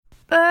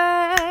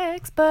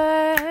Books,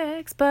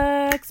 books,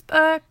 books,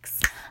 books.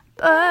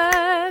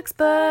 Books,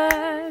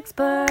 books,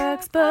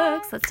 books,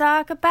 books. Let's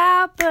talk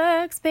about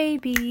books,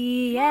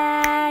 baby.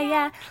 Yeah,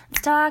 yeah.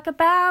 Let's talk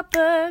about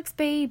books,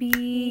 baby.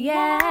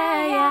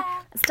 Yeah, yeah.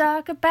 Let's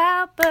talk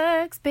about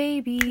books,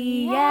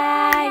 baby.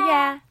 Yeah,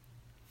 yeah.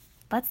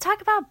 Let's talk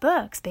about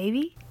books,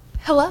 baby.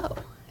 Hello,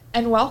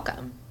 and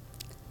welcome.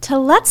 To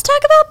Let's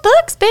Talk About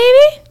Books,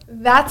 baby.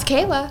 That's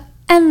Kayla.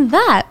 And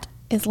that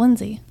is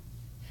Lindsay.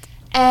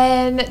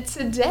 And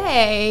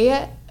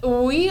today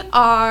we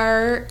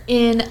are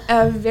in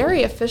a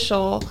very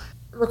official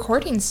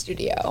recording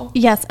studio.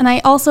 Yes, and I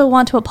also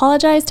want to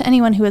apologize to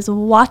anyone who is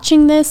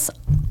watching this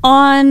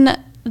on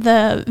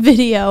the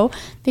video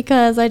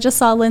because I just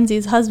saw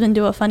Lindsay's husband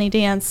do a funny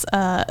dance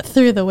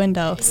through the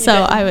window. So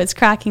I was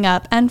cracking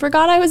up and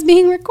forgot I was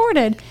being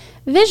recorded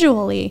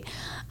visually.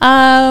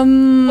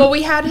 Well,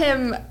 we had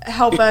him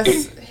help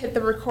us hit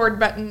the record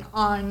button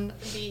on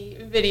the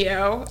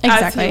video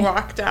as he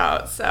walked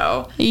out.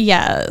 So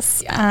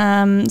yes,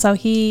 yeah. So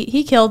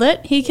he killed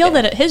it. He killed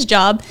it at his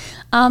job.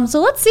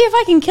 So let's see if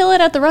I can kill it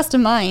at the rest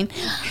of mine.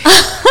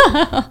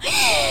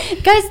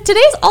 Guys,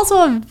 today's also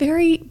a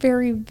very,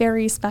 very,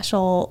 very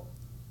special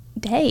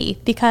day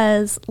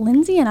because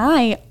Lindsay and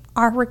I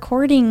are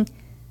recording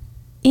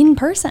in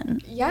person.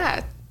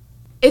 Yeah.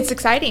 It's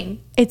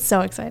exciting. It's so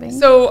exciting.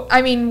 So,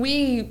 I mean,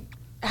 we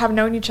have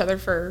known each other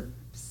for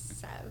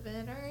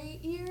 7 or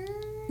 8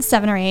 years.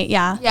 7 or 8,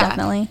 yeah,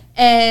 definitely.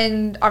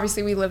 And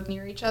obviously we lived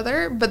near each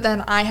other, but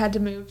then I had to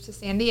move to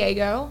San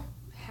Diego.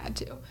 I had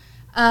to,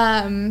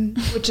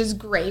 which is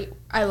great.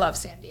 I love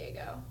San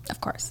Diego. Of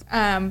course.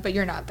 But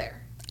you're not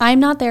there. I'm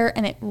not there,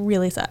 and it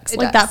really sucks. It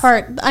like does. That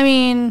part, I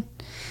mean...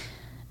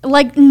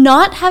 Like,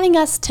 not having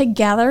us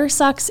together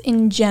sucks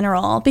in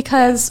general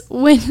because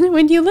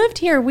when you lived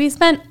here, we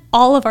spent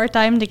all of our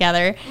time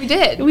together. We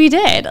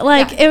did.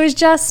 Like, It was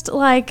just,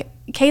 like,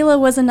 Kayla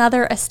was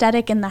another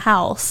aesthetic in the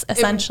house,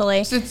 essentially.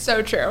 It's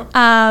so true.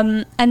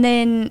 And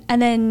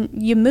then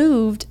you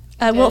moved.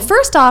 Well,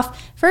 first off,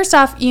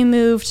 you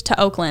moved to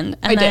Oakland.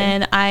 And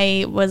then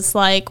I was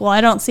like, well,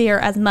 I don't see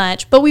her as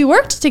much. But we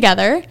worked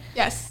together.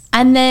 Yes.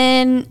 And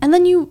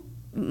then you...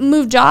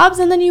 moved jobs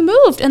and then you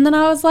moved and then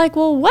I was like,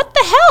 well, what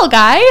the hell,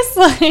 guys?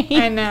 Like,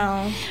 I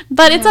know,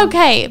 but it's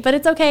okay.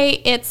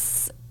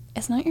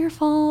 It's not your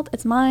fault.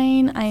 It's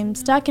mine. I'm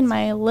stuck in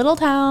my little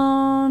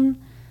town.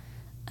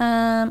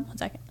 1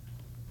 second.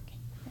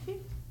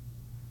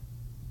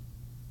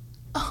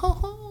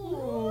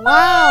 Oh,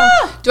 wow.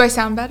 Do I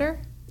sound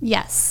better?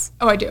 Yes.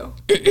 Oh, I do.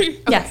 Okay.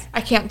 Yes.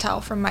 I can't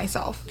tell from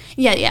myself.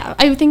 Yeah.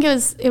 I think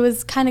it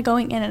was kind of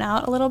going in and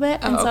out a little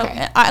bit, and so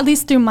at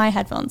least through my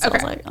headphones. So I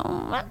was like,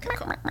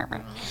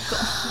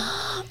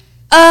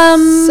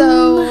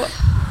 So,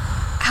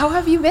 how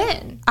have you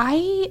been?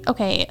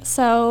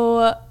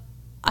 So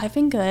I've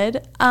been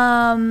good.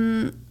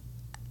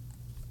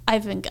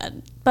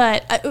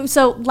 But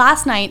so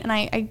last night, and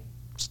I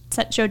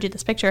showed you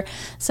this picture.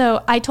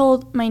 So I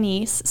told my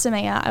niece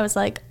Samaya, I was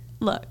like,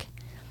 look.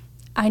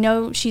 I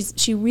know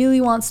she really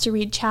wants to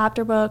read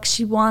chapter books.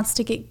 She wants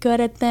to get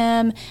good at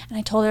them. And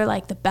I told her,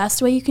 like, the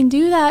best way you can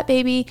do that,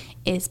 baby,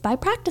 is by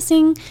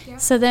practicing. Yeah.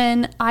 So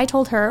then I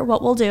told her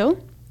what we'll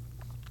do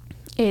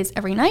is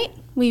every night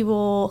I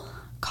will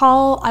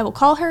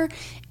call her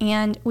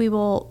and we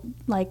will,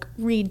 like,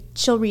 read.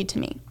 She'll read to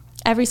me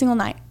every single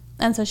night.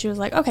 And so she was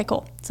like, okay,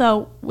 cool.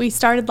 So we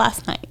started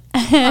last night.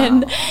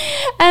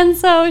 And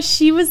so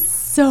she was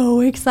so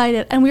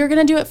excited. And we were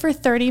going to do it for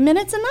 30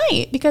 minutes a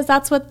night because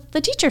that's what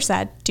the teacher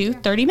said, do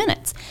 30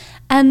 minutes.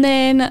 And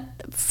then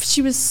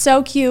she was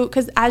so cute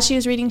because as she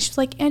was reading, she was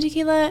like, Auntie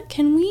Kayla,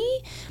 can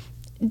we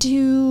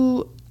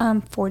do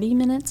 40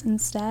 minutes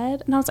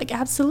instead? And I was like,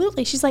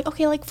 absolutely. She's like,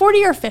 okay, like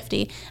 40 or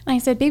 50. And I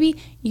said, baby,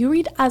 you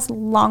read as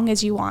long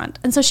as you want.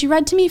 And so she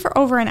read to me for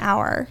over an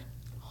hour.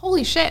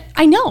 Holy shit.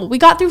 I know. We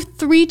got through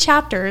 3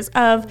 chapters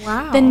of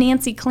the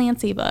Nancy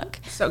Clancy book.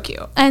 So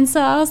cute. And so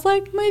I was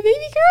like, my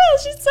baby girl,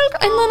 she's so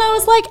great. And then I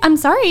was like, I'm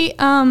sorry,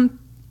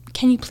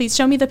 can you please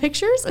show me the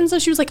pictures? And so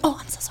she was like, oh,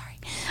 I'm so sorry.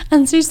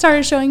 And so she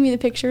started showing me the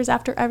pictures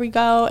after every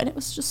go. And it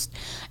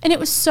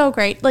was so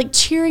great. Like,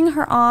 cheering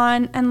her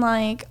on and,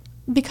 like,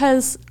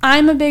 because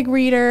I'm a big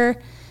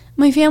reader.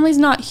 My family's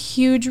not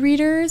huge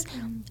readers.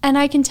 And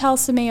I can tell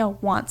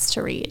Samaya wants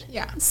to read.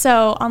 Yeah.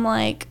 So I'm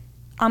like,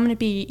 I'm going to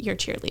be your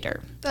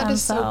cheerleader. That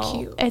is so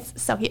cute.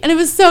 It's so cute. And it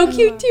was so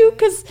cute, too,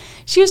 because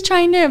she was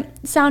trying to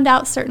sound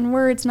out certain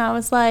words, and I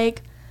was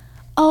like,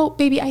 oh,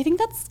 baby, I think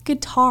that's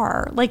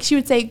guitar. Like, she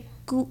would say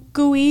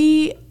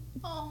gooey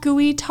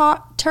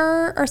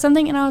or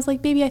something, and I was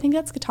like, baby, I think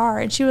that's guitar.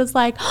 And she was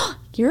like, oh,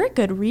 you're a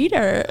good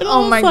reader. And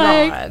oh, my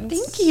God.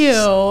 Thank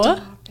you.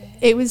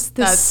 It was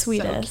the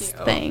sweetest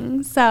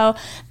thing. So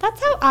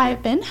that's how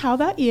I've been. How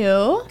about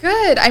you?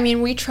 Good. I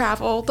mean, we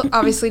traveled,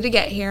 obviously, to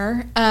get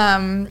here.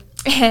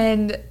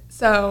 And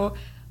so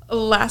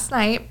last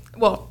night,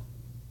 well,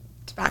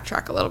 to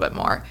backtrack a little bit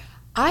more,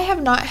 I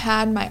have not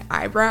had my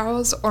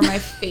eyebrows or my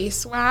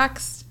face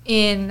waxed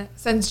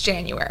since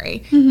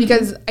January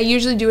because I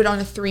usually do it on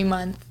a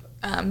 3-month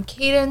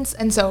cadence.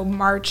 And so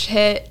March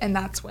hit, and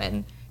that's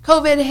when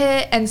COVID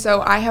hit. And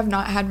so I have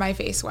not had my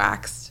face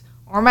waxed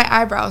or my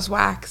eyebrows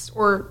waxed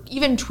or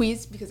even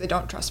tweezed because I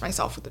don't trust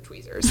myself with the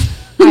tweezers.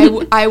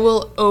 I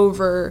will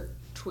over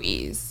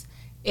tweeze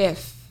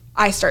if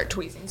I start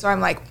tweezing. So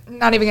I'm like,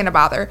 not even going to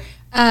bother.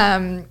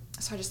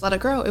 So I just let it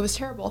grow. It was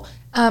terrible.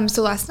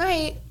 So last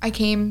night I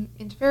came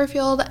into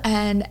Fairfield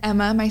and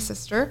Emma, my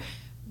sister,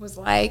 was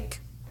like,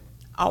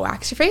 I'll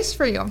wax your face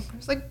for you. I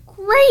was like,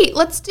 great,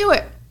 let's do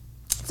it.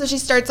 So she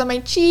starts on my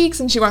cheeks,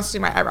 and she wants to do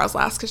my eyebrows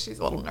last because she's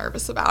a little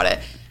nervous about it.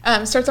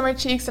 Starts on my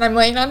cheeks, and I'm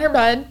laying on her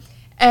bed.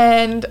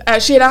 And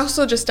she had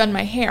also just done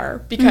my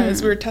hair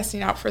because we were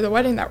testing out for the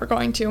wedding that we're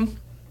going to.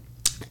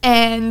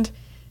 And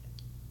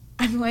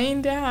I'm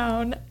laying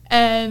down,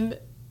 and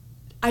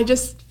I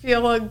just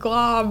feel a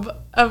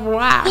glob of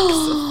wax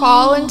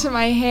fall into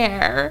my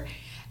hair.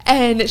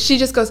 And she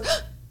just goes,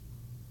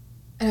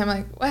 and I'm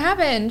like, what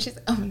happened? She's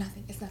like, oh, nothing.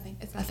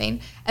 It's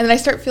nothing. And then I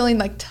start feeling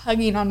like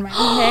tugging on my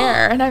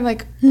hair. And I'm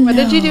like, what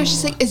did you do?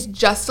 She's like, it's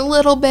just a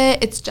little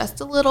bit.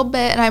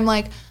 And I'm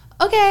like,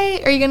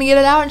 okay, are you going to get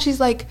it out? And she's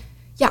like,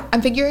 yeah,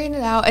 I'm figuring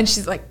it out. And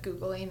she's like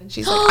Googling, and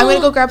she's like, I'm going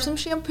to go grab some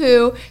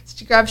shampoo. So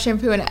she grabs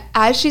shampoo. And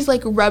as she's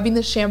like rubbing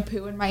the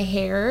shampoo in my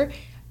hair,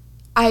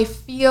 I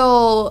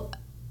feel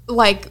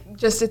like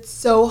just it's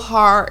so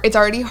hard. It's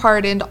already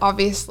hardened,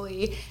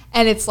 obviously.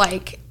 And it's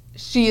like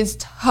she is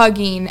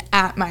tugging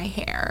at my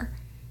hair.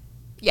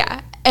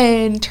 Yeah.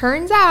 And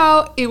turns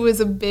out it was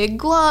a big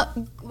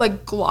glump,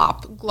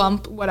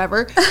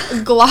 whatever,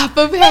 glop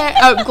of hair,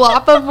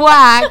 glop of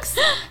wax.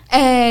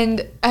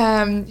 And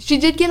she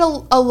did get a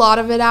lot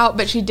of it out,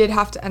 but she did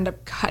have to end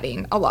up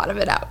cutting a lot of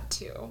it out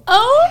too.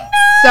 Oh,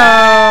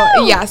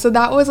 no. So, yeah, so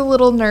that was a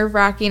little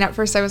nerve-wracking. At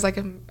first I was like,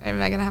 am I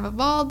going to have a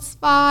bald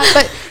spot?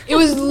 But it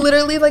was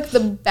literally like the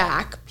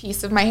back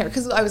piece of my hair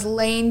because I was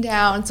laying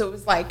down, so it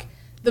was like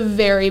the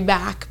very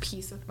back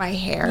piece of my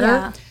hair.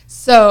 Yeah.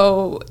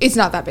 So it's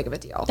not that big of a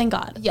deal. Thank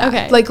God. Yeah.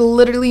 Okay. Like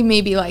literally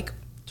maybe like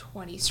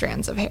 20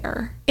 strands of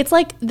hair. It's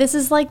like, this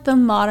is like the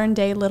modern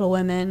day Little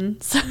Women.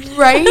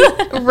 Right?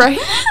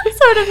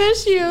 Sort of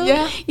issue.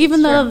 Yeah.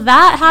 Even though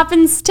that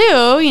happens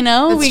too, you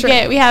know,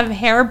 That's we have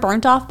hair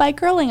burnt off by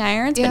curling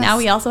irons, but now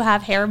we also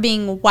have hair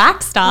being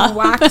waxed off.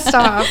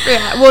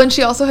 Yeah. Well, and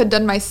she also had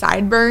done my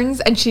sideburns,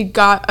 and she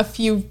got a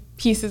few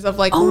pieces of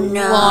like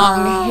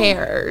long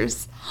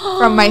hairs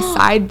from my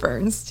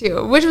sideburns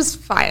too, which was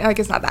fine. Like,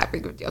 it's not that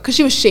big of a deal because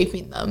she was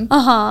shaping them.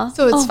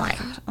 So it's fine.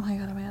 Oh my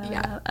god.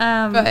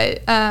 Yeah.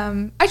 But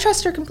I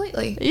trust her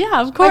completely. Yeah,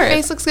 of course. My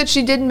face looks good.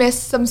 She did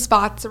miss some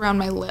spots around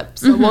my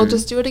lips, so we'll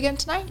just do it again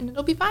tonight and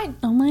it'll be fine.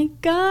 Oh my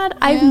god. Yeah.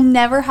 I've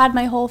never had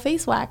my whole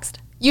face waxed.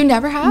 You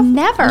never have?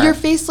 Never. Your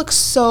face looks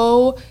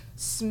so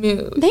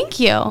smooth. Thank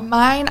you.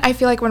 Mine, I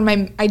feel like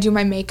when I do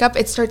my makeup,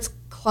 it starts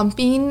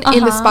clumping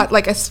in the spot,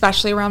 like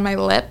especially around my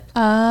lip.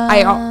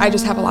 I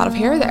just have a lot of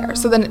hair there,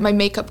 so then my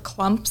makeup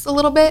clumps a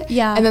little bit.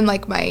 Yeah. And then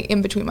like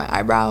in between my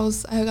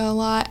eyebrows, I got a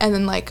lot, and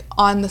then like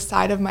on the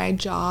side of my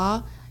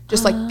jaw,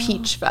 just like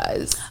peach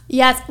fuzz.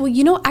 Yes. Well,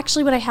 you know,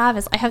 actually what I have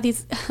is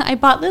I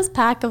bought this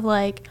pack of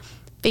like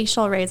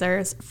facial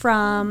razors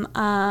from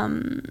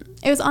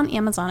it was on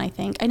Amazon, I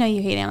think. I know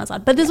you hate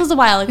Amazon, but this was a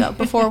while ago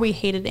before we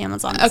hated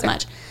Amazon this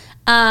much.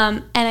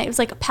 And it was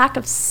like a pack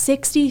of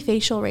 60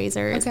 facial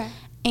razors. Okay.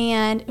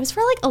 And it was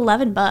for like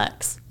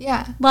 $11.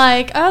 Yeah.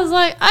 Like, I was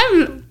like,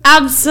 I'm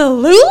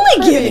absolutely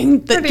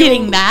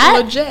getting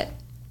that. Legit.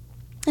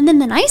 And then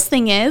the nice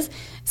thing is,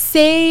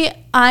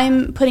 say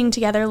I'm putting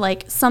together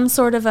like some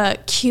sort of a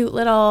cute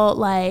little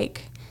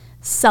like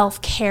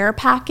self-care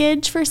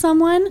package for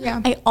someone.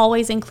 Yeah. I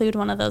always include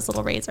one of those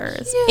little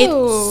razors. Cute.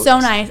 It's so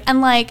nice.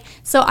 And like,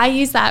 so I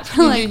use that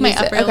for like my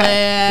upper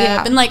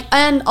lip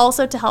and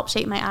also to help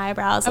shape my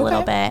eyebrows a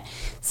little bit.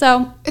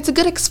 So it's a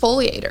good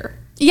exfoliator.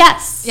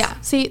 Yes. Yeah.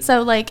 See,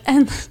 so like,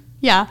 and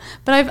yeah,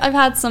 but I've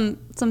had some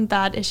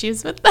bad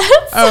issues with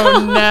that. So.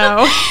 Oh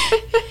no.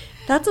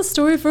 That's a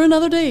story for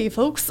another day,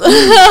 folks.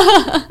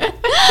 Oh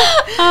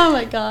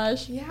my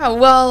gosh. Yeah,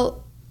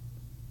 well,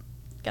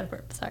 gotta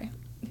burp, sorry.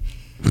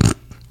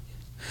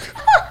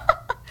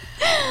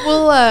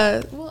 We'll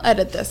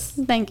edit this.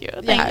 Thank you.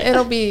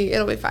 It'll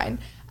be fine.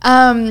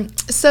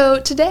 So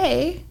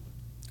today,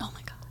 oh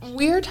my gosh,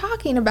 we're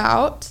talking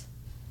about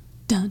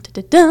dun dun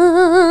dun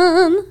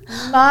dun.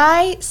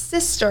 My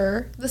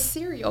Sister, the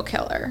Serial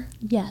Killer.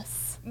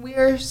 Yes.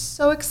 We're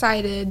so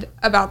excited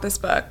about this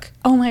book.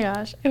 Oh my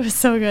gosh, it was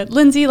so good.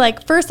 Lindsay,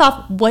 like, first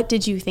off, what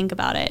did you think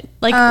about it?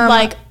 Like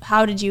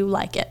how did you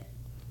like it?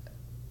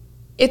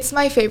 It's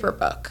my favorite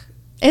book.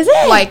 Is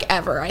it? Like,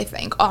 ever, I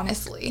think,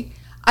 honestly.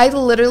 I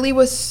literally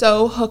was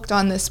so hooked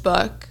on this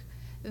book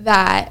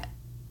that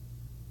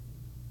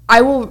I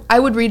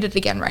would read it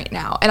again right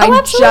now. And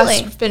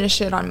absolutely. Just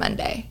finished it on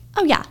Monday.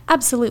 Oh yeah,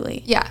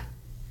 absolutely. Yeah.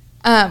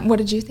 What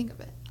did you think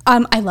of it?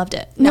 I loved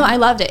it. No, I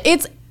loved it.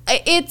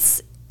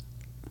 It's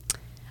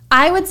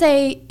I would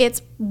say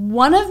it's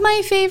one of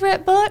my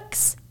favorite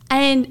books,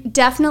 and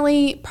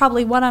definitely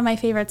probably one of my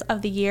favorites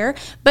of the year.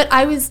 But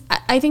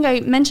I think I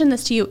mentioned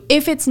this to you.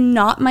 If it's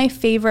not my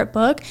favorite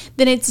book,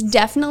 then it's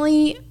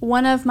definitely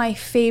one of my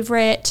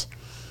favorite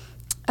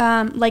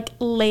like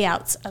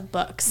layouts of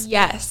books.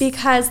 Yes.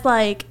 Because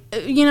like,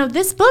 you know,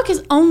 this book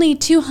is only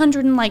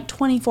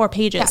 224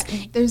 pages.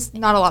 Yeah, there's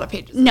not a lot of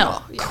pages. No, at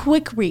all. Yeah.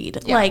 quick read.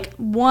 Yeah. Like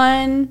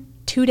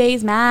 1-2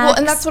 days max. Well,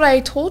 and that's what I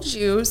told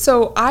you.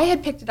 So I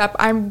had picked it up.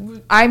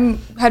 I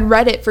had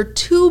read it for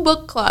 2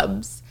 book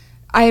clubs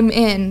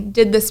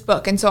did this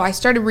book. And so I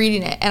started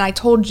reading it, and I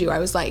told you, I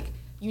was like,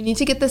 you need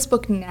to get this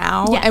book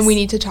now, Yes. and we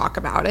need to talk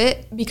about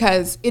it,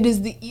 because it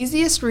is the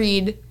easiest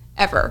read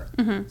ever.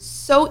 Mm-hmm.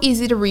 So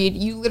easy to read.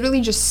 You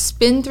literally just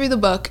spin through the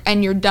book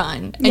and you're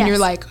done. And Yes. you're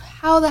like,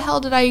 how the hell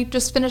did I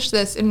just finish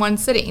this in one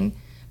sitting?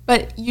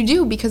 But you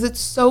do, because it's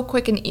so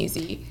quick and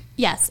easy.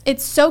 Yes,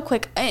 it's so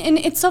quick. And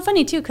it's so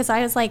funny too, because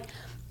I was like,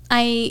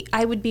 I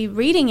would be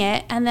reading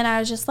it, and then I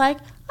was just like,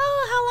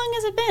 oh, how long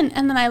has it been?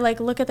 And then I like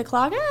look at the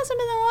clock, it hasn't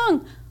been that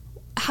long.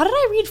 How did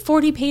I read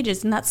 40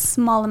 pages in that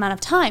small amount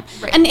of time?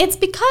 Right. And it's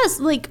because,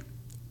 like,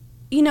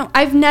 you know,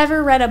 I've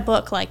never read a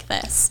book like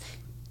this.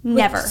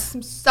 Never.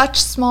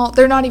 Such small,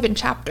 they're not even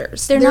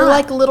chapters. They're not.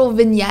 like little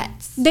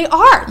vignettes. They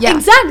are. Yeah.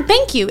 Exactly.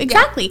 Thank you.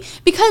 Exactly.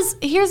 Because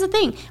here's the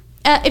thing.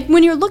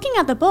 When you're looking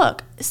at the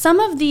book, some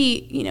of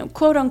the, you know,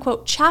 quote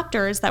unquote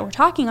chapters that we're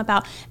talking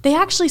about,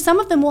 some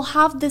of them will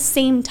have the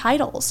same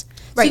titles.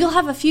 So Right. you'll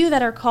have a few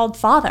that are called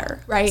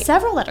Father. Right.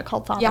 Several that are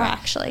called Father, Yeah.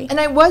 actually. And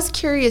I was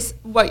curious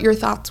what your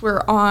thoughts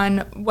were on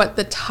what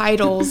the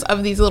titles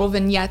of these little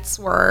vignettes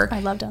were.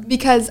 I loved them.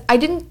 Because I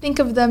didn't think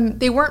of them,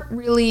 they weren't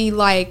really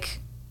like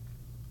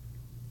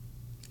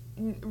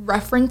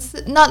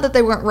not that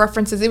they weren't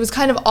references, it was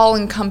kind of all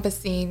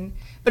encompassing,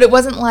 but it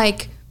wasn't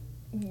like,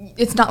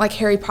 it's not like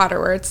Harry Potter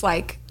where it's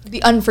like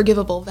the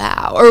unforgivable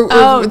vow or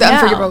the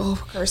unforgivable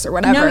curse or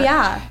whatever. No,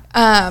 yeah.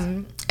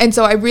 And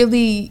so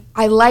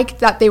I liked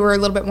that they were a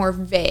little bit more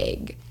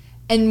vague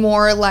and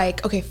more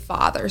like, okay,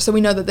 father. So we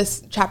know that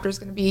this chapter is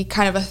going to be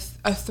kind of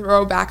a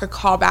throwback, a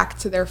callback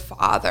to their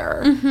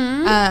father.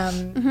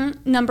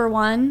 Number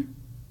one.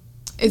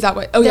 Is that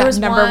what? Oh, yeah,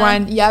 number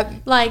one. Yep.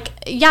 Like,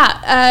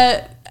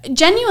 yeah.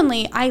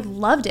 Genuinely, I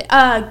loved it.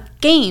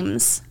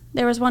 Games.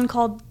 There was one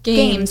called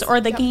Games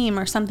or The Yep. Game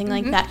or something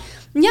like that.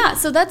 Yeah,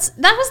 so that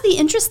was the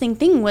interesting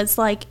thing, was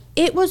like,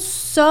 it was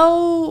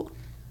so...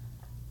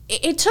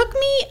 It took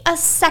me a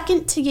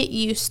second to get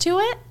used to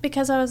it,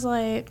 because I was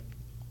like,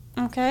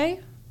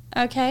 okay.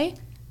 Oh.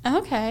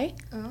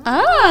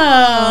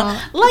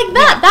 Like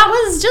that. That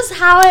was just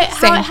how it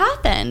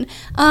happened.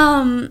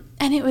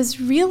 And it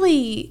was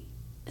really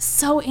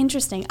so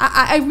interesting.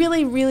 I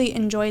really, really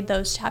enjoyed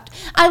those chapters.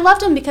 I loved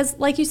them because,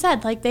 like you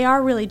said, like, they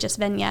are really just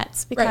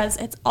vignettes, because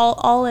it's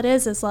all it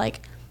is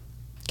like,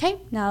 okay,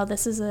 now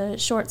this is a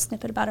short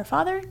snippet about her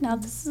father. Now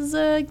this is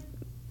a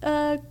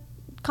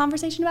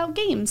conversation about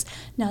games.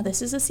 Now this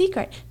is a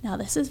secret. Now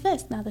this is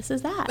this. Now this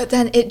is that. But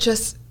then it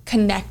just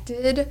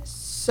connected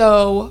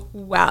so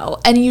well.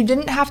 And you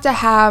didn't have to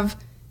have,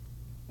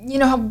 you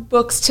know how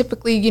books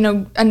typically, you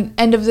know, an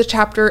end of the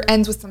chapter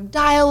ends with some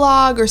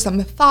dialogue or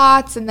some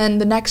thoughts, and then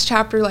the next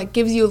chapter like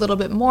gives you a little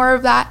bit more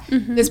of that.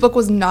 This book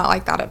was not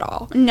like that at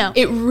all. No.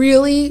 It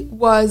really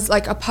was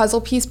like a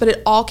puzzle piece, but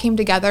it all came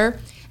together.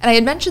 And I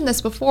had mentioned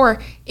this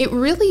before,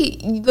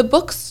 the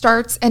book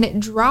starts and it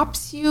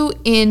drops you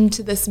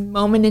into this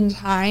moment in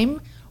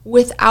time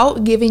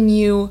without giving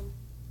you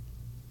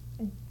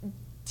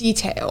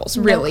details,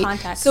 really. No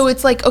context. So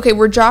it's like, okay,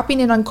 we're dropping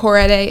in on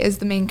Korede as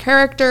the main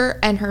character,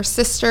 and her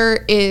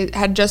sister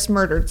had just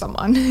murdered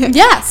someone.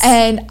 Yes.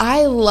 And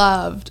I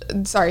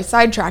loved, sorry,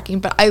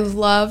 sidetracking, but I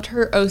loved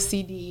her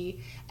OCD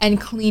and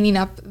cleaning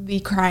up the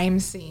crime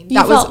scene.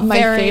 That was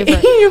my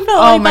favorite. You felt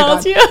oh like my that God.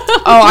 was you.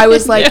 Oh, I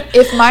was like,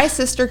 if my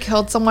sister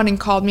killed someone and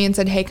called me and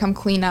said, hey, come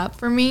clean up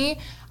for me,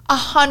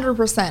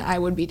 100% I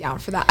would be down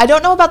for that. I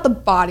don't know about the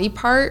body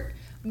part,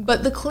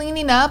 but the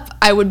cleaning up,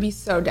 I would be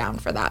so down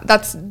for that.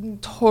 That's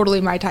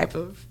totally my type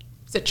of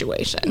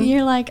situation.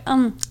 You're like,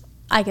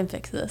 I can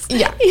fix this.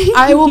 Yeah.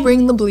 I will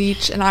bring the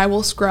bleach and I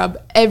will scrub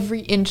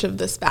every inch of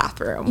this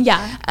bathroom.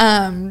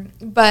 Yeah.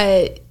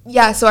 But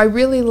yeah, so I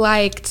really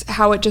liked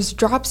how it just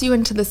drops you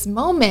into this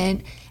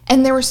moment,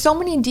 and there were so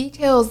many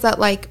details that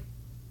like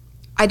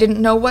I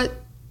didn't know what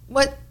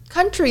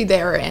country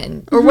they're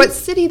in or what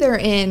city they're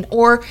in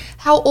or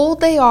how old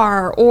they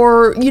are,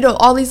 or you know,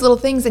 all these little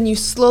things, and you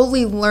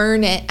slowly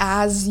learn it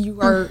as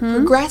you are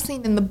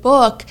progressing in the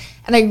book.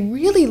 And I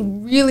really,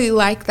 really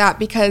like that,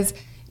 because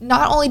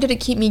not only did it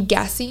keep me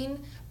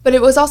guessing, but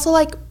it was also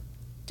like,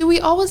 do we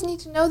always need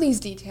to know these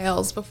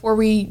details before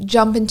we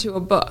jump into a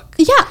book?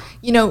 Yeah.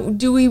 You know,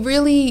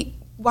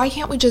 why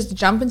can't we just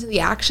jump into the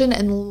action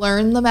and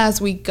learn them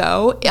as we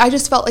go? I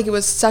just felt like it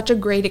was such a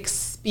great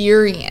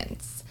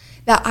experience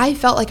that I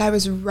felt like I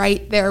was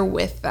right there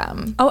with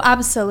them. Oh,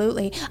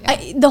 absolutely.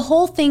 Yeah. The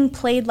whole thing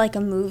played like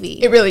a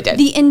movie. It really did.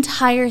 The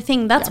entire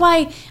thing. That's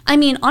why, I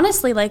mean,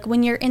 honestly, like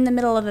when you're in the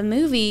middle of a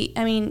movie,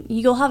 I mean,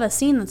 you'll have a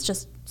scene that's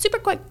just super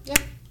quick. Yeah.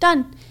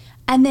 Done.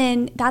 And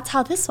then that's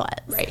how this was.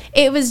 Right.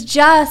 It was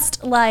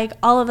just like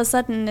all of a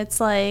sudden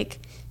it's like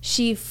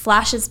she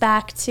flashes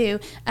back to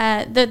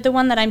the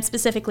one that I'm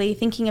specifically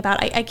thinking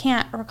about. I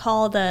can't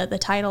recall the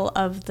title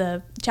of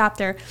the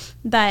chapter,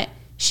 but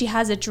she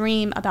has a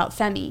dream about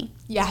Femi.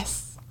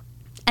 Yes.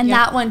 And Yep.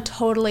 that one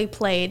totally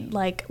played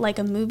like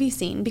a movie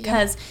scene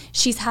because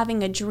she's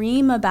having a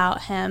dream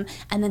about him,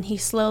 and then he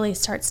slowly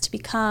starts to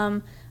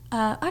become.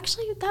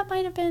 Actually,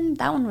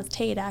 that one was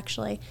Tate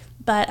actually,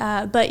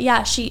 but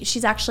yeah,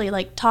 she's actually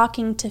like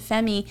talking to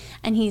Femi,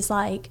 and he's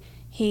like,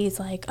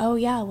 oh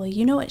yeah, well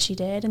you know what she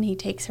did, and he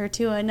takes her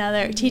to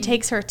he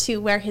takes her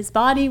to where his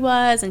body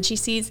was, and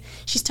she's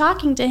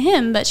talking to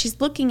him, but she's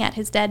looking at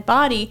his dead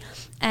body,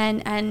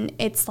 and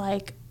it's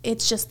like.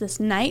 It's just this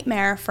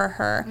nightmare for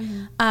her.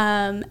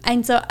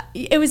 And so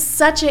it was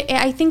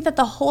I think that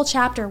the whole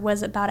chapter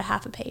was about a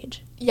half a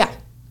page. Yeah.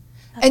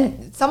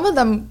 And some of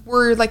them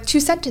were like 2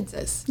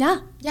 sentences. Yeah.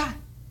 Yeah.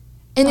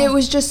 And it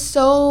was just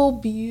so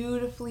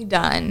beautifully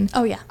done.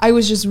 Oh, yeah. I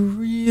was just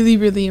really,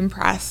 really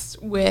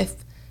impressed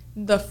with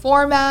the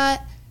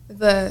format,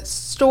 the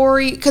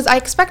story, because I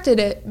expected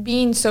it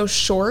being so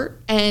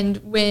short. And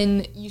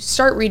when you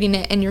start reading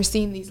it and you're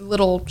seeing these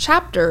little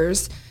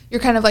chapters, you're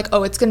kind of like,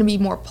 oh, it's going to be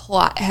more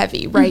plot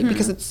heavy, right?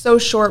 Because it's so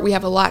short, we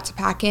have a lot to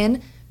pack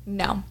in.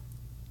 No.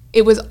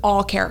 It was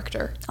all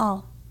character.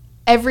 All.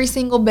 Every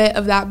single bit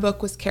of that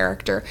book was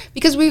character.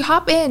 Because we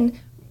hop in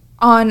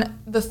on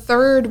the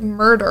 3rd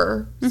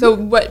murder, so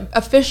what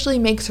officially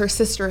makes her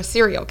sister a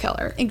serial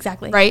killer.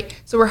 Exactly.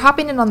 Right? So we're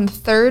hopping in on the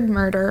 3rd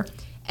murder,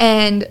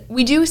 and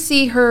we do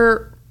see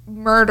her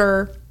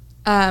murder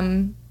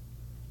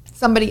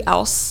somebody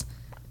else,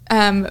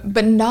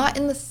 but not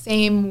in the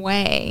same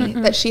way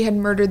that she had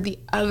murdered the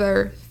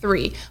other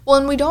 3. Well,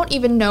 and we don't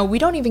even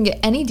get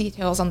any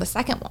details on the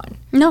second one.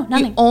 No,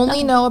 nothing. We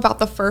only know about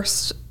the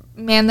first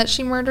man that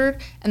she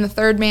murdered, and the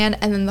 3rd man,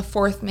 and then the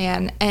 4th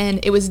man. And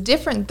it was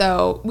different,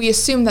 though. We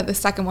assume that the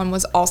second one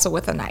was also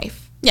with a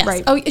knife. Yes.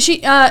 Right? Oh,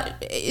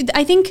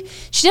 I think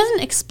she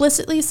doesn't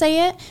explicitly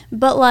say it,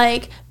 but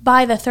like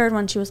by the 3rd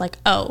one, she was like,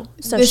 oh,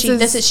 so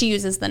she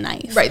uses the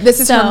knife. Right. This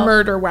is her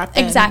murder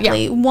weapon.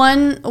 Exactly.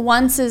 Yeah.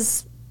 Once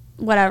is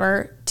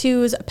whatever,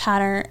 2 is a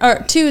pattern,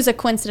 or 2 is a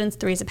coincidence,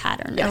 3 is a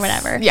pattern, or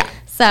whatever. Yeah.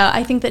 So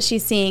I think that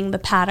she's seeing the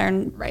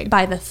pattern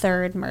by the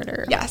 3rd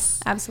murder. Yes.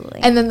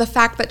 Absolutely. And then the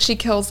fact that she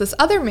kills this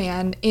other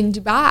man in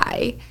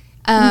Dubai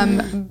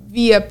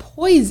via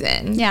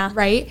poison. Yeah.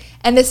 Right?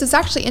 And this is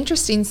actually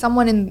interesting.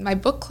 Someone in my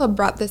book club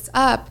brought this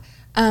up.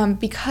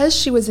 Because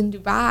she was in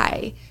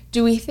Dubai,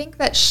 do we think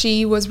that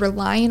she was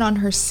relying on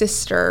her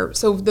sister?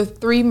 So the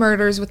 3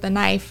 murders with the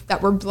knife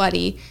that were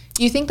bloody,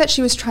 do you think that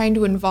she was trying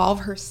to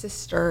involve her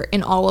sister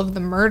in all of the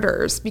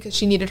murders because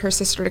she needed her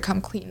sister to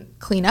come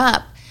clean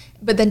up?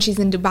 But then she's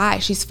in Dubai.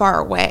 She's far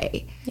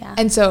away. Yeah.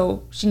 And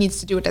so she needs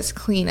to do it as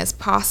clean as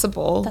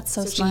possible. That's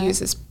so smart.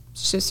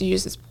 She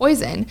uses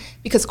poison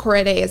because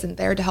Correde isn't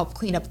there to help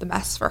clean up the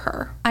mess for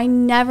her. I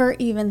never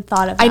even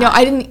thought of that. I know,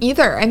 I didn't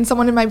either. And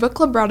someone in my book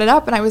club brought it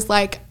up, and I was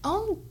like,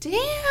 oh,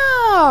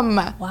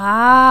 damn.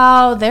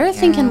 Wow, they're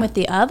thinking with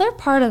the other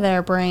part of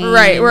their brain.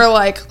 Right, we're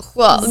like,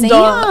 well,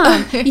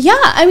 duh. Yeah,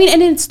 I mean,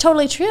 and it's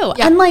totally true.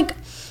 Yeah. And like,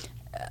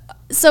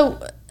 so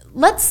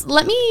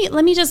let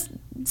me just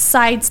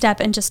sidestep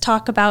and just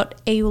talk about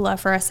Ayoola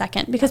for a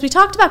second, because we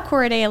talked about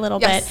Correde a little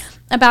bit,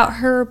 about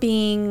her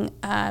being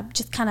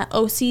just kind of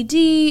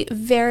OCD,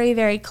 very,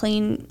 very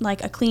clean,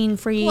 like a clean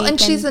freak. Well,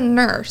 and she's a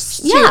nurse,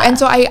 too. Yeah. And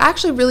so I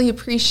actually really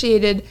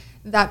appreciated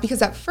that,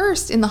 because at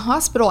first in the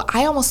hospital,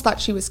 I almost thought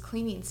she was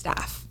cleaning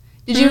staff.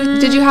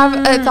 Did you have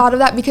a thought of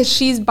that? Because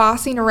she's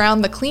bossing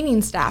around the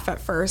cleaning staff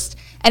at first,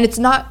 and it's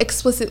not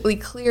explicitly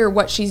clear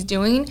what she's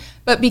doing,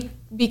 but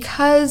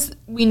because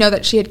we know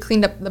that she had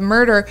cleaned up the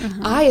murder,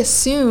 I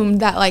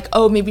assumed that, like,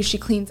 oh, maybe she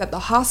cleans at the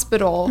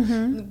hospital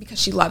because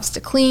she loves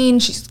to clean,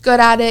 she's good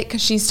at it,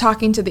 because she's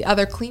talking to the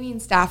other cleaning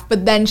staff,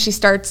 but then she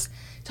starts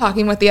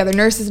talking with the other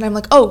nurses, and I'm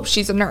like, oh,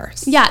 she's a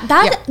nurse. Yeah,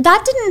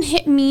 that didn't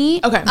hit me.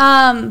 Okay.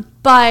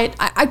 But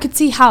I could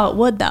see how it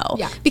would, though.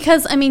 Yeah.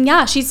 Because, I mean,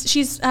 yeah,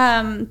 she's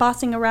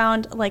bossing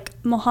around, like,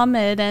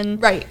 Mohammed,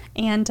 and... Right.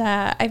 And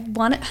I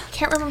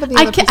can't remember the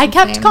other I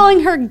kept name. calling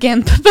her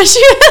Gimp, but she...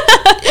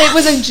 It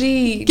was a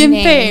G Gimpe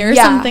name. or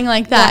something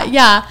like that.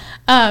 Yeah.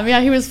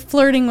 Yeah. He was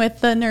flirting with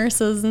the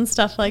nurses and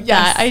stuff like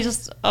that. I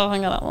just, oh my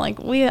God, I'm like,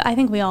 I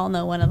think we all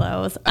know one of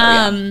those.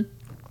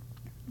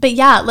 But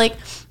yeah, like,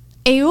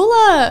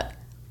 Ayoola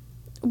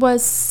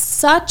was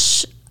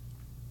such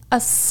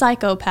a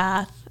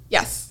psychopath.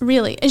 Yes.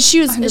 Really. And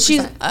she's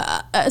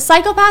a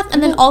psychopath,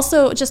 and then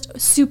also just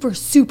super,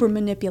 super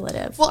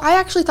manipulative. Well, I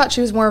actually thought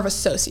she was more of a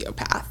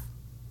sociopath.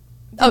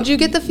 Did you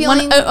get the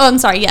feeling? I'm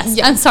sorry. Yes.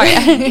 I'm sorry.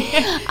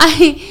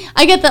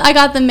 I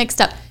got them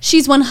mixed up.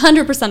 She's 100%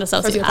 a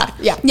sociopath.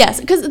 Yeah. Yes.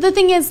 Because the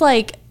thing is,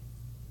 like,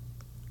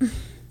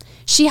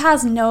 she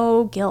has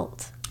no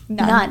guilt.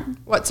 None.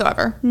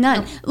 Whatsoever.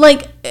 None. No.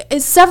 Like,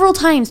 several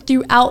times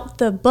throughout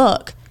the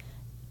book,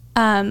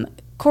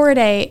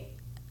 Correde...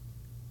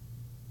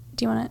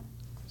 Do you want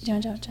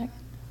to check?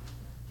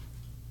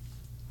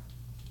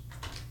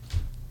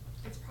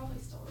 It's probably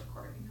still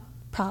recording.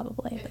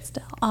 Probably, but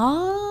still.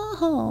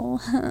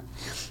 Oh.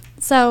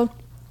 So,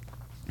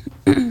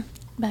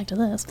 back to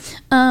this.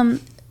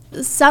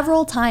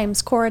 Several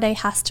times, Korede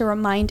has to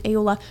remind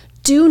Ayoola,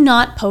 do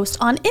not post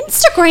on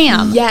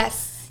Instagram.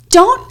 Yes.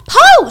 Don't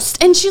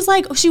post. And she's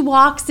like, she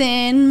walks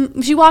in.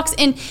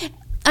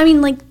 I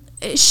mean, like,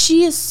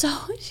 she's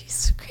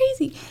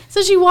crazy.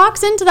 So she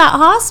walks into that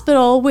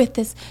hospital with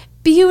this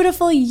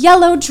beautiful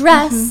yellow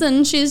dress,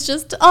 and she's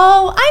just,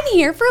 oh, I'm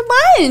here for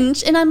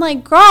lunch. And I'm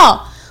like,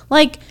 girl,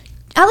 like,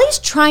 at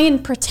least try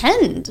and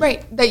pretend.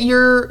 Right. That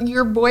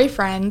your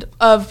boyfriend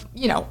of,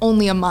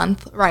 only a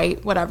month,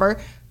 right,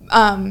 whatever,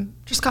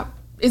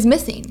 is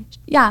missing.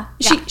 Yeah.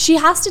 She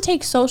has to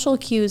take social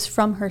cues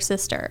from her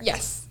sister.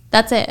 Yes.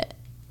 That's it.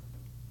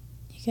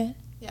 You good?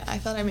 Yeah, I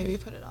thought I maybe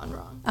put it on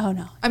wrong. Oh,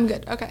 no. I'm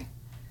good. Okay.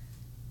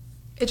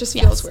 It just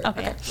feels weird.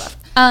 Okay. Left.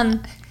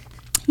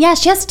 Yeah,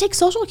 she has to take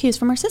social cues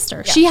from her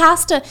sister. Yeah. She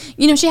has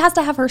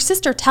to have her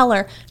sister tell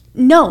her,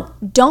 no,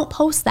 don't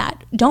post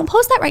that. Don't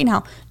post that right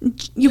now.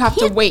 You have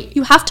to wait.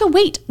 You have to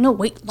wait. No,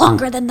 wait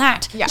longer than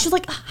that. Yeah. She's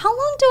like, how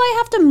long do I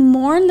have to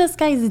mourn this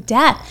guy's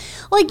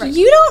death? Like, Right.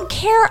 you don't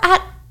care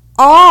at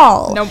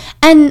all. Nope.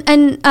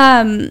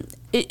 And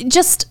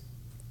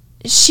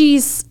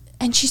she's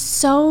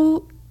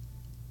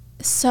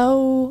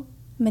so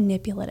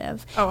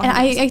manipulative. Oh, and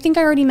I think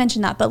I already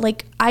mentioned that, but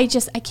like I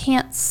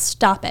can't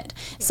stop it.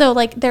 Yeah. So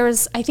like there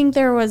was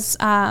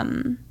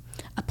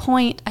a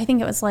point, I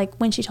think it was like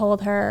when she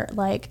told her,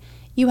 like,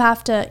 you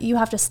have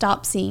to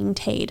stop seeing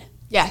Tade.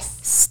 Yes.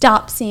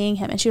 Stop seeing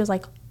him. And she was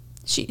like,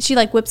 she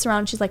like whips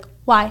around, she's like,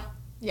 why?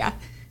 Yeah.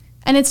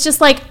 And it's just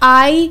like,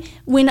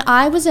 when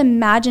I was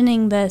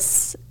imagining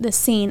this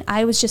scene,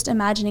 I was just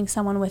imagining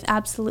someone with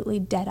absolutely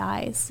dead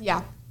eyes.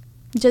 Yeah.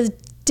 Just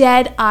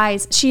dead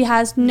eyes. She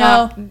has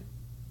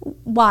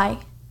why?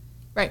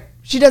 Right.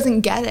 She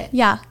doesn't get it.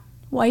 Yeah.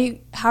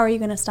 How are you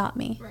going to stop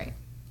me? Right.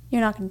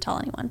 You're not going to tell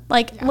anyone.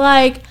 Like,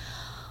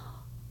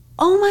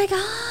 oh my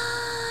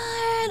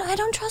God, I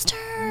don't trust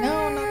her.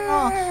 No, not at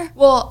all.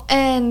 Well,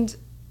 and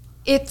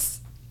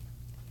it's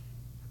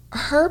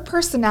her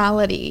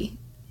personality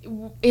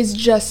is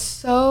just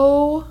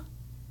so,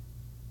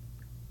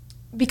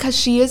 because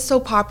she is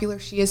so popular,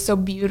 she is so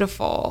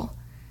beautiful,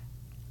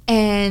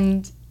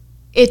 and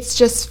it's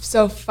just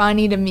so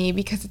funny to me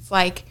because it's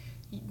like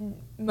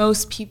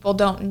most people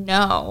don't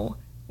know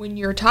when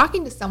you're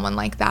talking to someone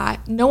like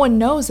that. No one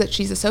knows that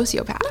she's a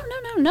sociopath.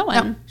 No one.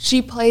 No,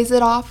 she plays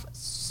it off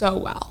so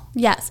well.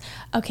 Yes.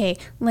 Okay,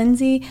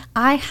 Lindsay,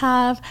 I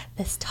have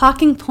this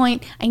talking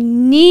point I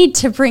need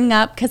to bring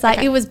up because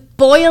it was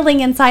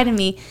boiling inside of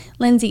me.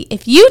 Lindsay,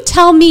 if you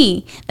tell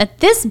me that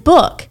this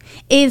book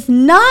is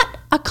not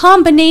a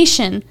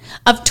combination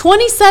of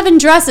 27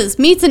 Dresses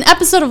meets an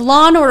episode of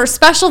Law & Order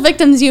Special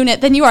Victims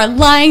Unit, then you are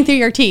lying through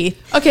your teeth.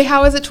 Okay,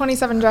 how is it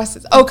 27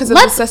 Dresses? Oh, because of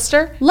the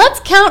sister? Let's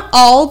count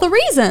all the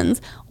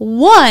reasons.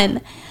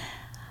 1,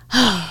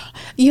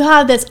 you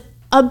have this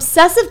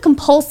obsessive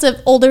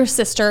compulsive older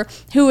sister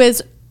who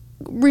is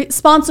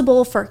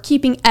responsible for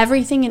keeping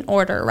everything in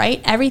order,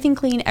 right? Everything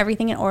clean,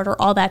 everything in order,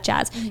 all that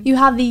jazz. Mm-hmm. You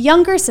have the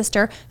younger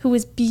sister who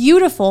is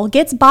beautiful,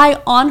 gets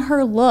by on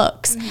her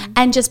looks,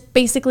 and just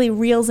basically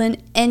reels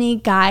in any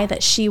guy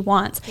that she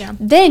wants. Yeah.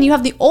 Then you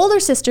have the older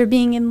sister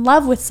being in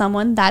love with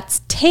someone,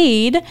 that's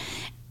Tade,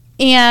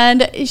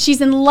 and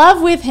she's in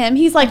love with him.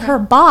 He's like her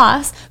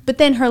boss, but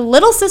then her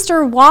little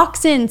sister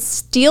walks in,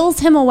 steals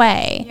him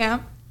away.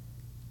 Yeah.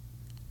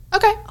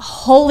 Okay.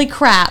 Holy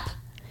crap.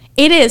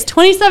 It is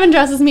 27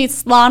 Dresses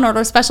meets Law &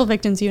 Order Special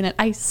Victims Unit.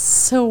 I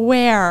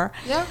swear.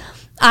 Yeah.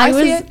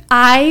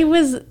 I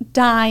was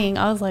dying.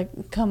 I was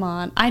like, come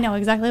on. I know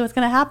exactly what's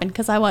going to happen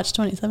because I watched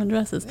 27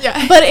 Dresses.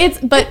 Yeah.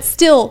 But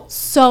still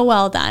so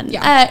well done.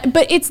 Yeah.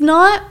 But it's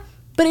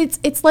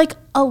like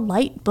a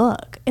light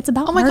book. It's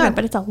about murder,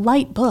 but it's a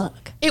light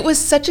book. It was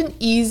such an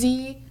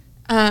easy,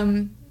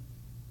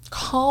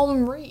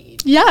 calm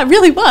read. Yeah, it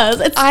really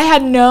was. I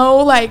had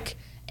no,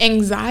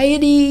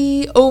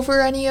 anxiety over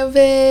any of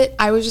it.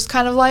 I was just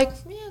kind of like,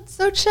 yeah, it's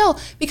so chill,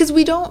 because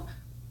we don't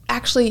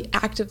actually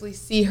actively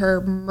see her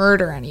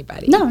murder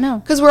anybody. No.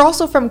 Because we're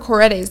also from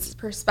Korede's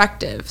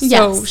perspective. So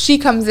yes. She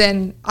comes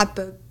in at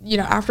the,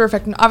 after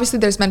effect, and obviously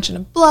there's mention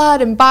of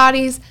blood and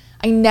bodies.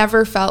 I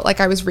never felt like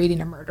I was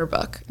reading a murder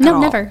book. No,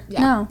 never.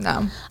 Yeah,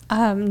 no.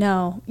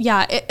 No.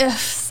 Yeah.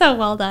 So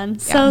well done.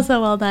 Yeah. So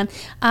well done.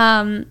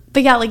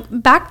 But yeah,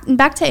 back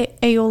to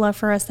Ayoola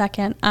for a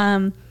second.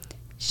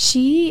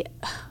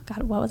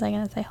 God, what was I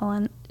going to say? Hold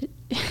on.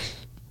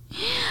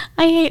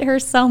 I hate her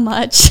so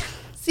much.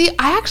 See,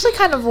 I actually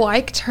kind of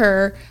liked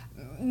her,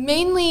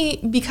 mainly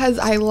because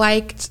I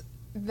liked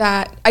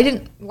that I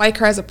didn't like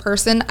her as a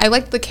person. I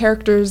liked the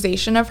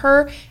characterization of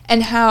her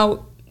and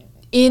how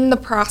in the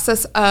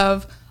process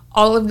of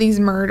all of these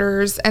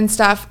murders and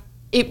stuff,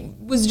 it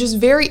was just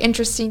very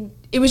interesting.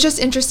 It was just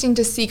interesting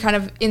to see kind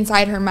of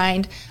inside her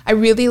mind. I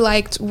really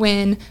liked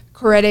when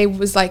Korede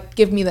was like,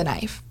 give me the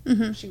knife.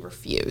 Mm-hmm. She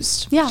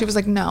refused. Yeah. She was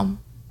like, no,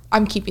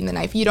 I'm keeping the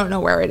knife. You don't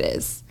know where it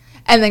is.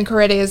 And then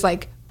Korede is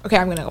like, okay,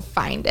 I'm going to go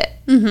find it.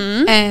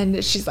 Mm-hmm.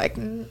 And she's like,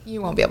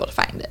 you won't be able to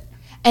find it.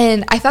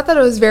 And I thought that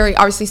it was very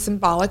obviously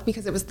symbolic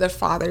because it was the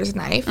father's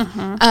knife.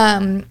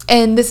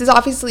 And this is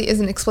obviously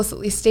isn't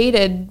explicitly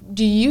stated.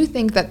 Do you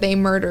think that they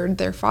murdered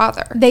their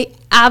father? They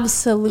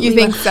absolutely, you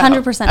think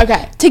 100%. So?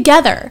 Okay.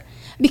 Together.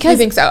 Because, you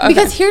think so? Okay.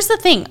 Because here's the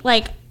thing.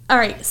 Like, all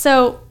right,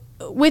 so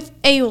with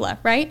Ayoola,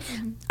 right?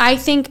 I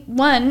think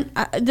one,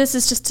 this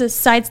is just to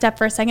sidestep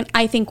for a second.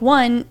 I think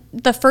one,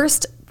 the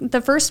first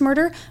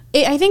murder,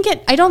 I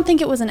don't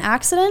think it was an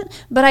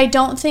accident, but I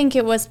don't think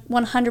it was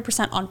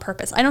 100% on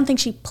purpose. I don't think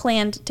she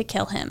planned to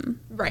kill him.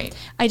 Right.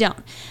 I don't.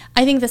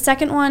 I think the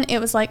second one, it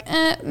was like,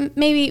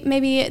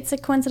 maybe it's a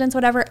coincidence,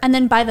 whatever. And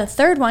then by the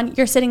third one,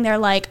 you're sitting there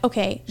like,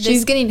 okay.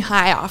 She's getting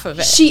high off of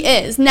it. She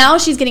is. Now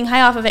she's getting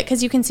high off of it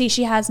because you can see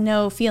she has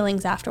no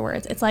feelings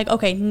afterwards. It's like,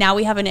 okay, now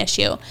we have an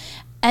issue.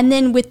 And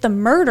then with the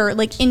murder,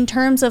 like in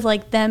terms of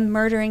like them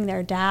murdering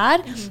their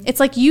dad,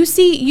 it's like you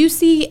see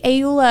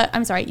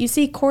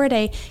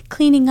Corday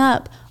cleaning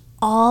up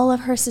all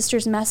of her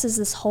sister's messes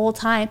this whole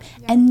time.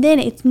 Yeah. And then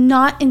it's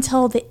not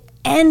until the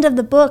end of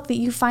the book that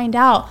you find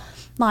out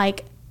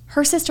like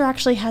her sister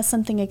actually has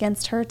something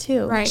against her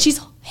too. Right.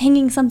 She's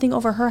hanging something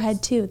over her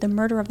head too, the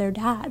murder of their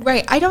dad.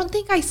 Right. I don't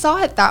think I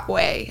saw it that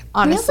way,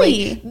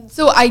 honestly. Really?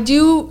 So I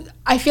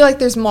feel like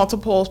there's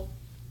multiple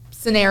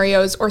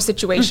scenarios or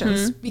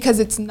situations because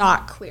it's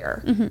not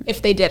clear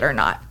if they did or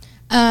not.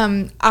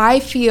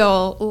 I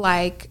feel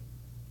like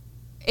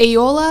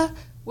Ayoola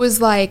was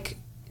like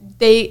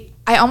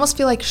I almost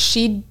feel like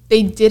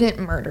they didn't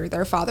murder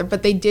their father,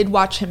 but they did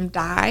watch him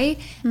die.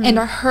 And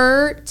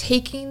her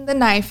taking the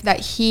knife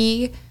that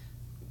he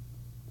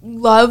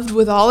loved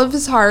with all of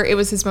his heart, it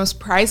was his most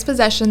prized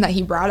possession that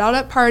he brought out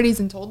at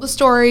parties and told the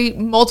story,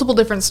 multiple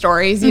different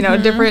stories, you know,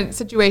 different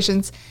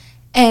situations.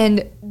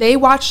 And they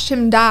watched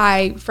him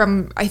die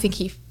from, I think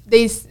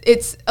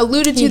it's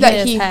alluded to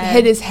that he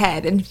hit his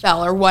head and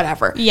fell or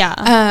whatever. Yeah.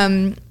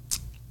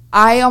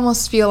 I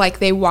almost feel like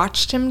they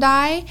watched him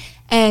die,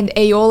 and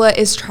Ayoola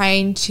is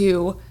trying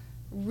to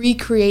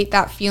recreate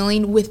that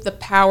feeling with the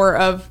power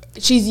of,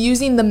 she's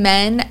using the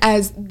men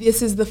as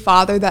this is the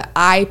father that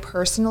I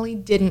personally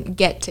didn't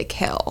get to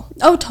kill.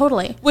 Oh,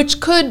 totally. Which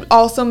could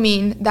also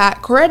mean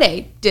that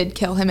Corday did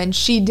kill him and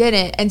she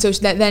didn't, and so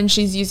then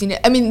she's using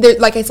it. I mean,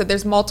 like I said,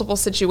 there's multiple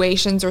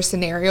situations or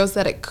scenarios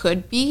that it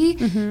could be,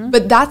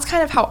 but that's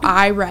kind of how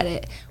I read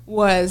it,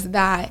 was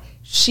that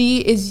she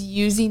is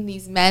using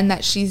these men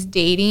that she's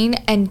dating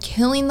and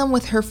killing them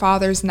with her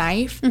father's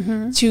knife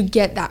to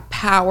get that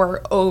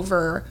power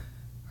over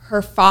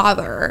her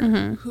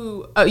father,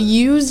 who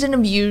used and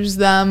abused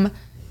them,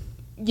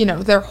 you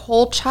know, their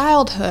whole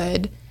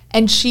childhood,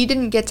 and she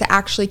didn't get to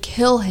actually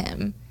kill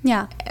him.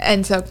 Yeah.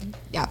 And so,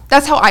 yeah,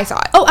 that's how I saw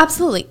it. Oh,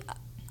 absolutely.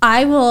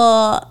 I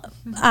will,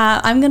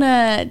 I'm going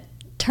to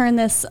turn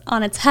this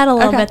on its head a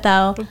little bit,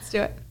 though. Let's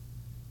do it.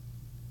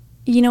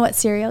 You know what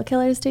serial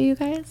killers do, you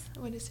guys?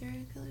 What do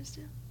serial killers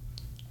do?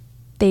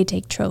 They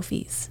take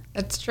trophies.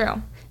 That's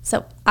true.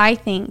 So I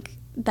think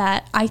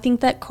that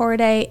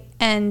Corday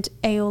and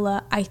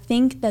Ayoola, I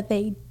think that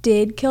they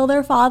did kill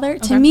their father.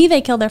 Okay. To me,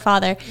 they killed their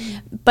father.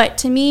 But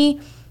to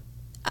me,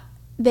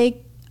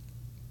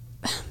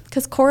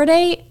 because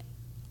Corday,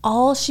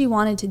 all she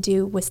wanted to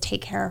do was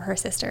take care of her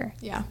sister.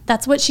 Yeah.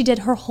 That's what she did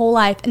her whole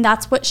life, and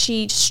that's what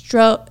she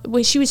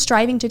was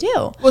striving to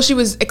do. Well, she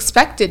was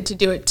expected to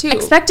do it, too.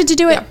 Expected to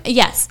do it,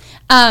 yes.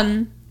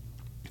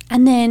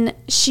 And then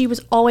she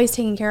was always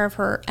taking care of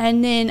her.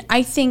 And then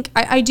I think,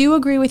 I do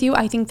agree with you.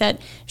 I think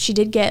that she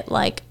did get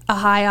like a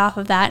high off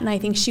of that. And I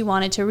think she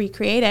wanted to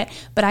recreate it.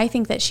 But I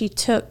think that she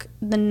took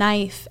the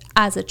knife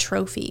as a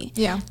trophy.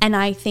 Yeah. And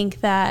I think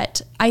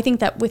that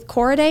with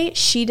Corday,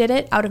 she did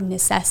it out of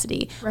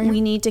necessity. Right.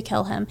 We need to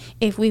kill him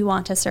if we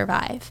want to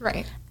survive.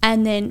 Right.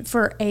 And then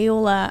for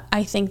Ayoola,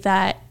 I think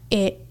that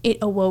it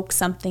awoke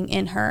something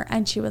in her.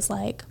 And she was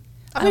like,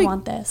 I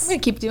want this. I'm going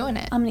to keep doing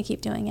it. I'm going to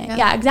keep doing it.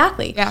 Yeah,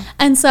 exactly. Yeah.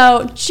 And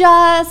so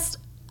just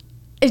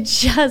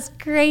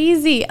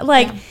crazy.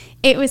 Like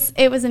it was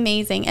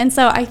amazing. And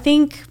so I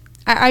think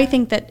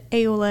that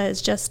Ayoola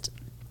is just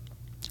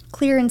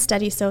clear and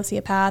steady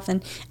sociopath,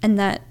 and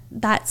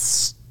that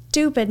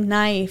stupid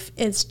knife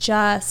is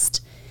just,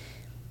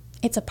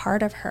 it's a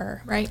part of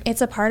her. Right.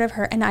 It's a part of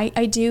her. And I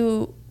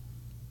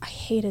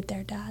hated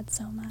their dad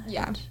so much.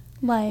 Yeah.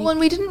 Well, and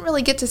we didn't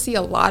really get to see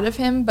a lot of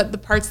him, but the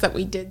parts that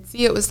we did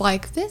see, it was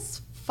like, this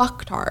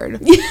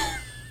fucktard.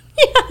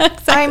 Yeah,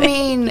 exactly. I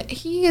mean,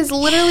 he is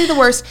literally the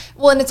worst.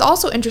 Well, and it's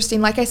also interesting,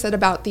 like I said,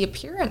 about the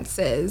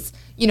appearances.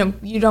 You know,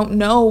 you don't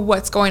know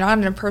what's going on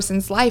in a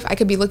person's life. I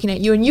could be looking at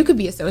you, and you could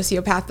be a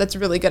sociopath that's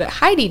really good at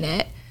hiding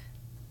it.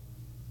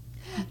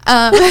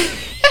 Not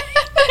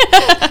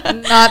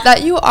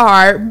that you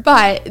are,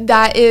 but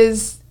that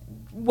is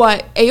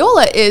what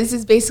Ayoola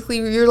is basically,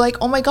 you're like,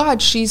 oh my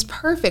God, she's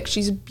perfect,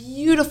 she's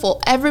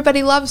beautiful,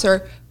 everybody loves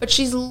her, but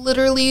she's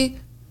literally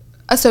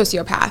a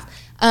sociopath.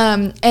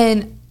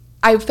 And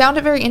I found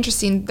it very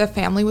interesting. The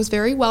family was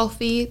very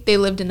wealthy. They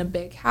lived in a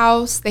big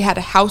house. They had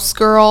a house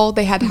girl.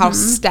 They had house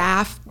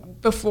staff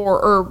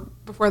before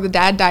the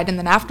dad died, and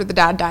then after the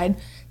dad died,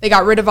 they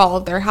got rid of all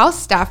of their house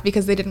staff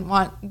because they didn't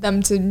want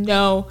them to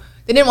know.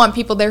 they didn't want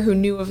people there who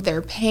knew of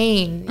their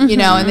pain, you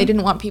know, and they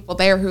didn't want people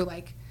there who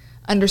like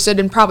understood,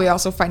 and probably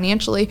also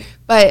financially,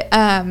 but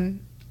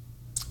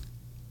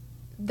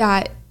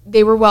that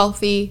they were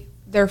wealthy.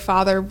 Their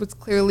father was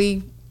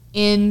clearly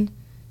in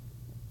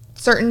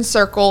certain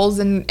circles,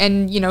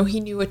 and you know, he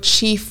knew a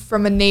chief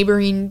from a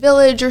neighboring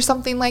village or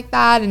something like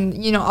that,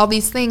 and you know, all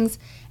these things,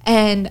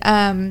 and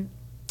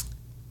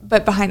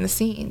but behind the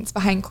scenes,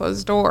 behind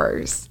closed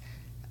doors,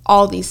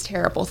 all these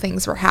terrible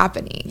things were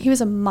happening. He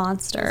was a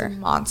monster.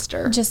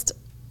 Just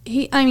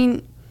I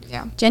mean,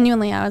 yeah,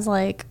 genuinely, I was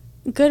like,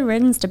 good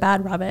riddance to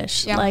bad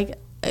rubbish. Yeah. Like,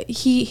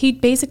 he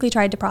basically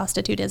tried to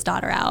prostitute his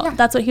daughter out. Yeah.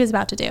 That's what he was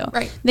about to do.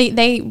 Right.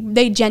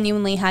 They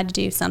genuinely had to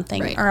do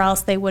something, Right. or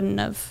else they wouldn't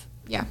have.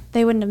 Yeah.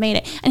 They wouldn't have made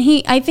it.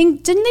 And I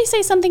think, didn't they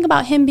say something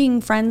about him being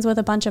friends with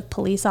a bunch of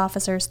police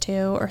officers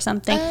too, or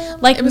something?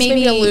 Like, it was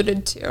maybe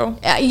alluded to.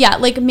 Yeah,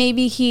 like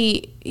maybe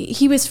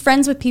he was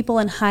friends with people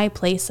in high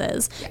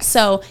places. Yes.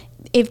 So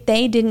if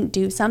they didn't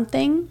do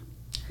something,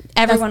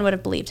 everyone would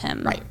have believed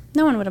him. Right.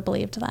 No one would have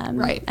believed them.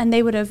 Right. And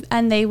they would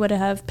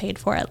have paid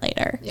for it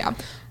later. Yeah.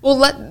 Well,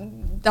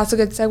 that's a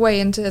good segue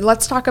into,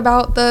 let's talk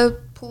about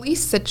the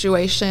police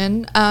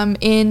situation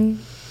in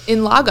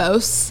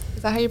Lagos.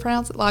 Is that how you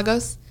pronounce it?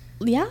 Lagos?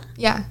 Yeah.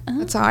 Yeah.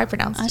 That's how I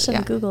pronounce it. I should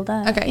have Googled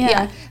that. Okay.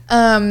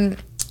 Yeah.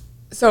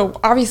 So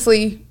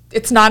obviously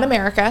it's not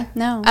America.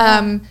 No.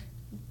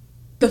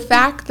 The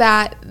fact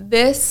that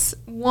this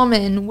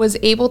woman was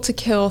able to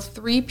kill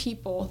 3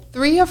 people,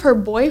 3 of her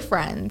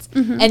boyfriends,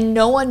 and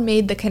no one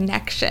made the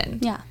connection.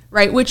 Yeah.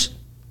 Right? Which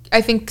I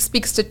think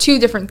speaks to 2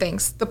 different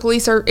things. The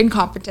police are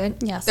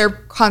incompetent. Yes. They're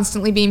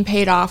constantly being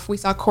paid off. We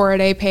saw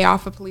Korede pay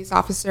off a police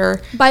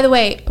officer. By the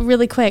way,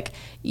 really quick,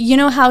 you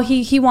know how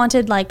he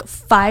wanted like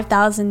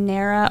 5,000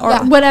 naira or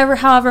Yeah. whatever,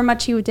 however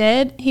much he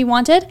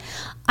wanted?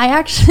 I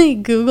actually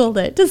Googled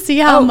it to see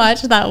how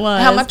much that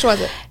was. How much was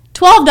it?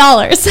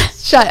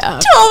 $12. Shut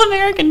up. 12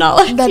 American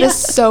dollars. That Yeah. is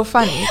so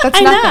funny. That's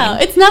I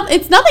nothing. know.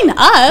 It's nothing to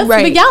us.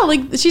 Right. But yeah,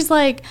 like she was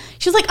like,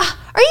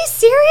 are you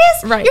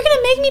serious? Right. You're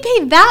gonna make me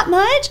pay that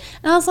much?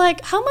 And I was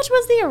like, how much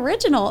was the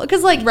original?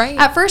 Because like Right.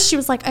 at first she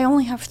was like, I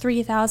only have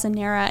 3,000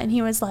 naira, and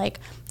he was like,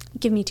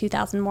 give me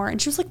 2,000 more,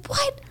 and she was like,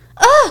 what?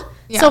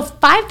 Yeah. So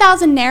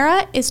 5,000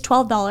 naira is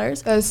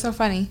 $12. That is so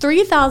funny.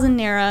 3,000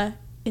 naira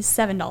is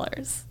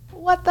 $7.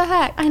 What the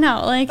heck? I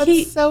know. Like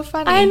That's so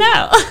funny. I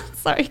know.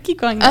 Sorry,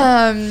 keep going.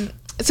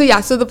 So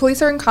yeah, so the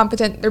police are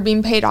incompetent. They're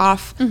being paid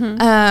off.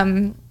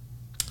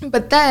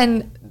 But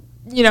then,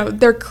 you know,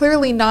 they're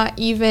clearly not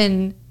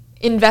even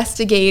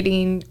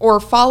investigating or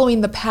following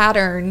the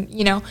pattern,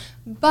 you know,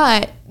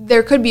 but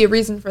there could be a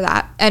reason for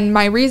that. And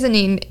my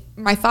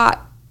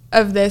thought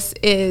of this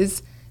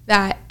is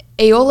that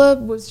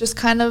Ayola was just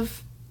kind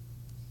of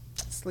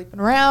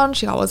sleeping around.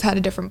 She always had a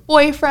different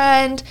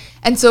boyfriend.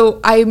 And so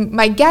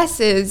my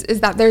guess is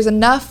that there's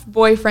enough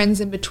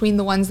boyfriends in between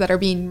the ones that are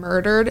being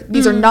murdered.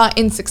 These are not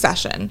in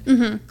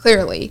succession,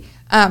 clearly,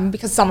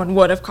 because someone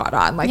would have caught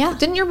on. Like,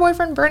 didn't your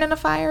boyfriend burn in a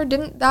fire?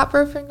 Didn't that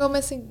boyfriend go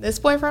missing? This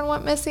boyfriend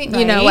went missing?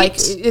 You know, like,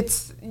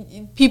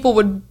 people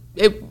would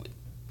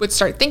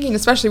start thinking,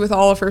 especially with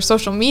all of her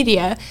social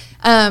media.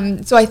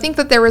 So I think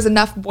that there was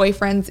enough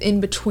boyfriends in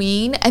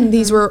between, and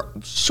these were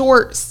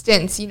short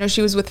stints. You know,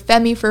 she was with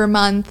Femi for a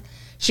month.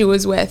 She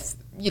was with,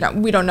 you know,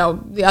 we don't know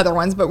the other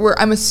ones, but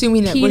I'm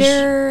assuming it was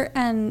Peter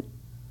and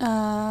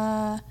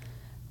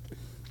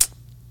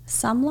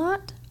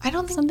Sumlot? I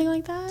don't think something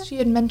like that. She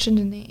had mentioned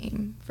a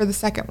name for the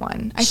second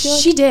one. I feel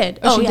like she did.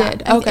 She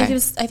did. Okay.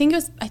 I think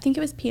it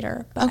was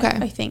Peter. But okay.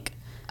 I think.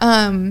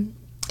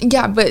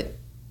 Yeah, but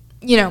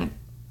you know,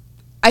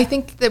 I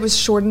think there was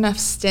short enough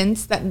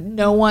stints that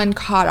no one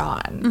caught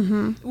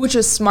on, which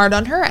was smart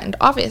on her end,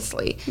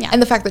 obviously. Yeah.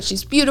 And the fact that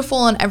she's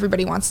beautiful and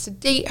everybody wants to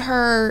date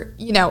her,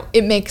 you know,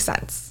 it makes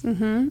sense.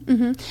 And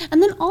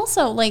then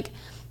also, like,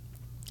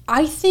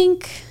 I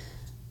think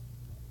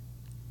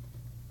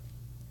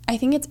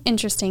it's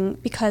interesting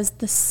because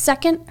the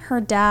second her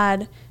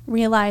dad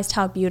realized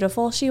how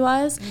beautiful she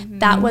was,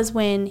 that was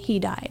when he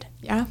died.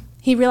 Yeah.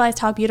 He realized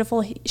how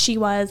beautiful she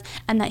was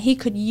and that he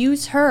could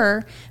use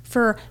her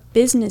for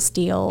business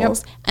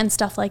deals and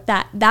stuff like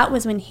that. That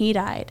was when he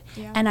died.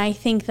 Yeah. And I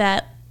think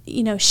that,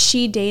 you know,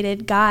 she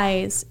dated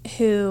guys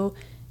who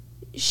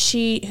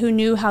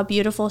knew how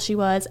beautiful she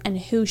was and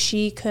who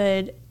she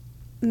could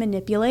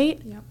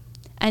manipulate. Yep.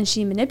 And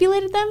she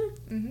manipulated them,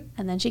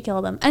 and then she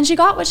killed them. And she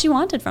got what she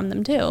wanted from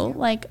them, too. Yeah.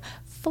 Like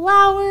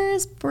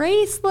flowers,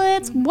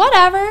 bracelets,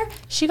 whatever.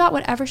 She got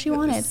whatever she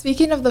wanted.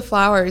 Speaking of the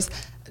flowers,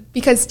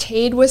 because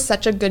Tade was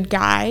such a good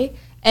guy,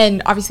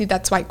 and obviously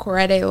that's why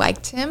Korede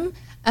liked him,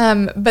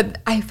 but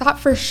I thought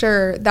for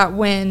sure that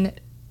when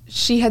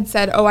she had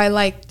said,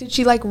 did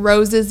she like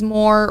roses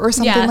more or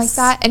something like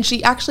that? And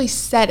she actually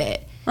said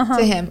it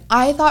to him.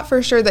 I thought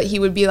for sure that he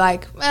would be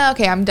like, well,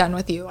 okay, I'm done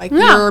with you. Like,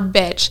 you're a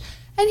bitch.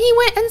 And he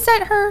went and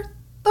sent her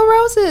the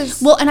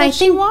roses. Well, and I think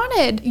she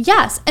wanted.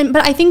 Yes,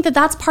 but I think that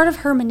that's part of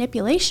her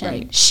manipulation.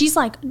 Right. She's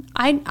like,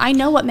 I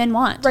know what men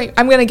want. Right.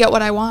 I'm gonna get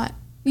what I want.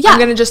 Yeah. I'm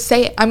going to just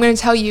say it. I'm going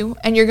to tell you,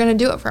 and you're going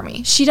to do it for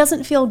me. She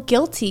doesn't feel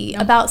guilty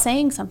about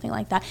saying something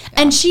like that.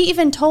 Yeah. And she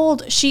even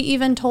told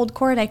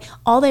Corday,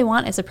 all they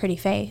want is a pretty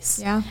face.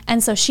 Yeah.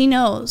 And so she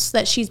knows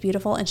that she's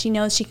beautiful, and she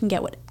knows she can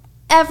get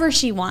whatever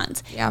she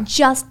wants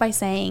just by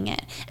saying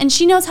it. And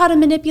she knows how to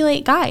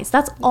manipulate guys.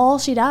 That's all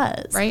she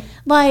does. Right.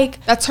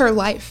 Like, that's her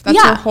life.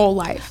 That's her whole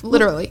life,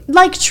 literally.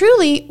 Like,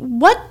 truly,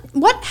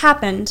 what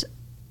happened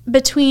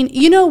between,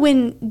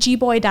 when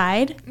G-Boy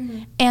died,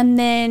 and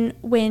then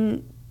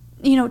when,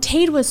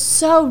 Tade was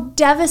so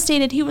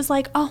devastated. He was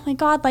like, oh my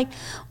God, like,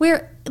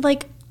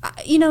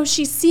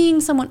 she's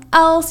seeing someone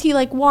else. He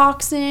like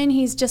walks in,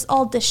 he's just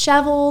all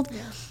disheveled.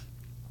 Yeah.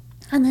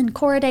 And then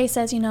Corday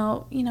says,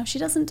 she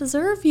doesn't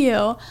deserve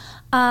you.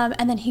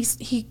 And then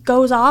he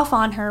goes off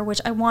on her, which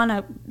I want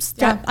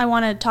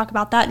to talk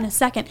about that in a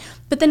second.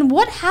 But then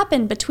what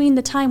happened between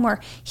the time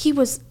where he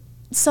was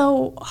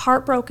so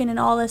heartbroken and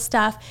all this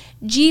stuff,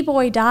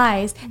 G-Boy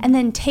dies, and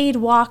then Tade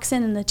walks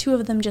in and the two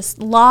of them just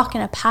lock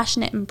in a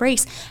passionate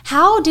embrace.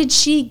 How did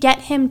she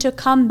get him to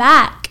come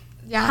back?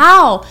 Yeah.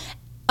 How?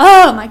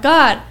 Oh my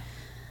God.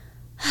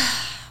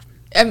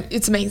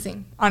 It's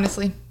amazing,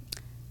 honestly.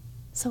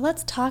 So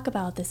let's talk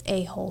about this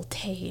a-hole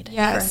Tade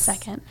for a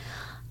second.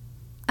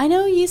 I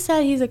know you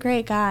said he's a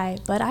great guy,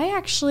 but I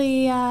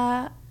actually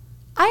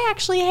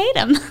hate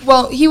him.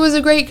 Well, he was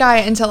a great guy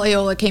until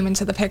Ayola came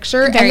into the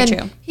picture. Very and then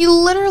true. He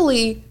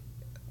literally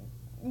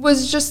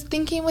was just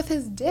thinking with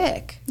his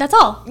dick. That's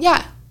all.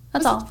 Yeah.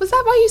 That's all. Was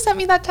that why you sent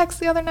me that text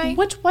the other night?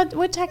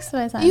 What text did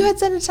I send? You had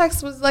sent a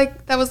text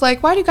that was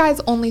like, why do guys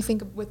only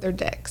think with their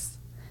dicks?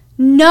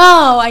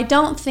 No, I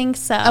don't think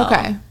so.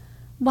 Okay.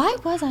 Why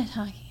was I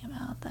talking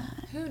about that?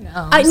 Who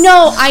knows?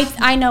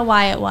 I know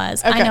why it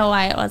was. Okay. I know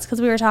why it was because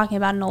we were talking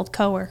about an old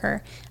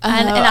coworker,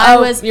 and I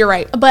was. You're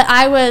right. But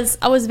I was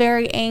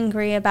very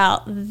angry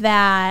about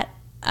that.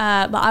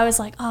 But I was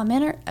like, oh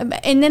man,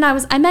 and then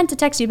I meant to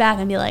text you back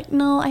and be like,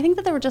 no, I think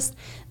that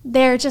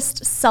they're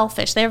just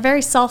selfish. They're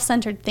very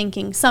self-centered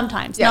thinking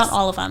sometimes, not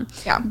all of them.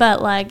 Yeah.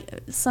 But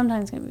like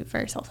sometimes it can be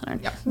very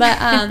self-centered.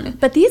 Yeah.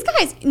 But these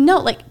guys, no,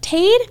 like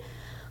Tade,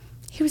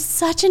 he was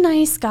such a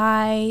nice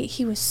guy.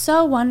 He was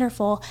so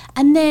wonderful,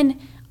 and then.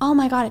 Oh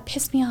my God, it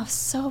pissed me off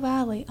so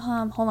badly.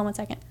 Hold on 1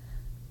 second.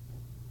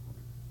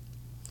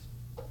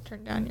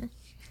 Turn down your...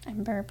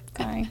 I'm burped,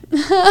 sorry.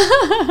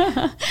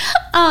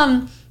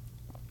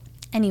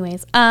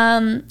 Anyways,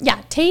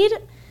 Tade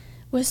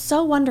was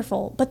so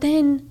wonderful, but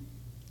then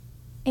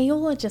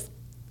Ayola just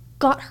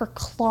got her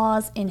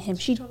claws in him.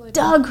 She totally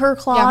dug her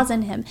claws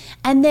in him.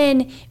 And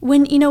then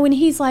when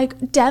he's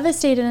like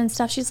devastated and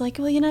stuff, she's like,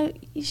 well,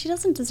 she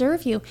doesn't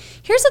deserve you.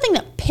 Here's the thing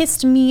that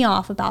pissed me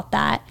off about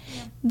that.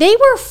 Yeah. They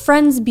were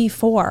friends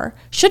before.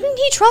 Shouldn't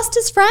he trust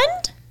his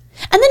friend?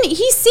 And then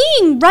he's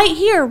seeing right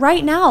here,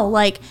 right now,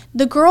 like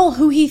the girl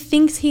who he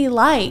thinks he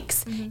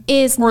likes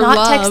is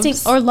not texting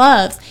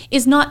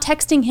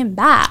him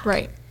back.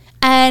 Right.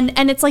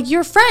 And it's like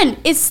your friend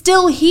is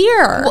still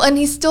here. Well, and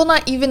he's still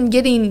not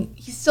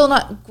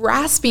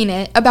grasping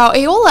it about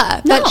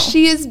Ayola. No. That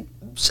she is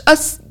a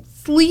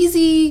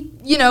sleazy,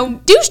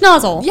 douche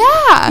nozzle.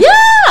 Yeah.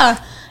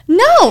 Yeah.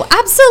 No,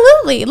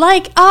 absolutely.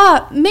 Like,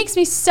 makes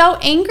me so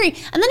angry.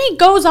 And then he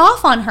goes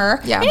off on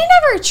her. Yeah. And he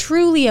never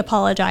truly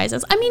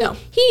apologizes. I mean,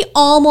 he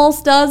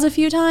almost does a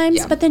few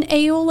times, but then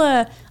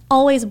Ayola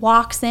always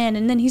walks in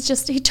and then he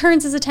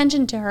turns his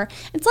attention to her.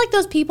 It's like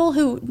those people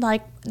who,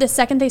 like, the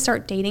second they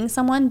start dating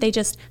someone, they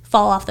just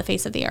fall off the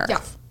face of the earth.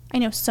 Yeah. I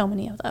know so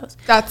many of those.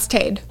 That's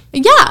Tade.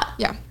 Yeah.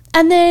 Yeah.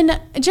 And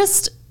then it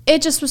just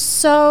was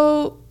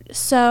so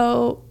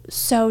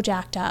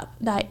jacked up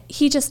that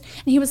he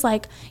was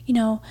like,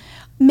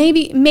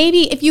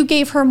 maybe if you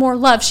gave her more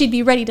love, she'd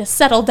be ready to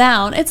settle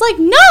down. It's like,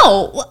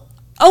 no.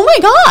 Oh my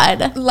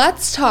God.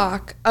 Let's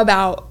talk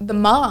about the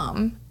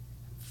mom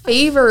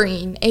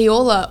favoring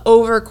Ayola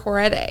over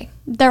Corday.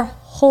 Their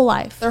whole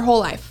life.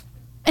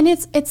 And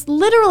it's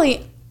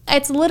literally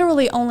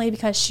only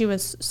because she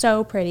was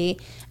so pretty.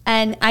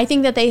 And I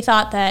think that they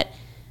thought that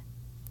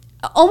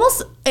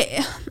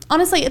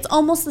honestly, it's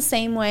almost the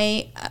same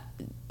way,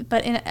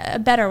 but in a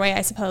better way,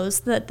 I suppose,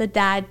 that the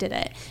dad did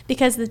it.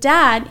 Because the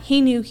dad, he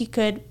knew he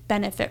could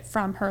benefit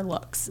from her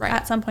looks. Right.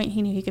 At some point,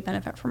 he knew he could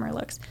benefit from her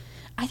looks.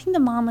 I think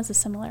the mom was a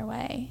similar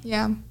way.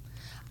 Yeah.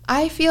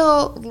 I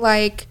feel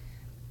like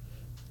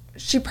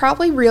she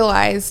probably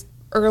realized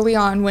early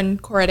on when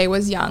Corday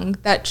was young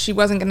that she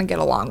wasn't going to get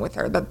along with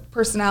her. That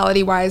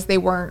personality-wise, they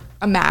weren't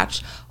a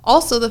match.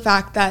 Also, the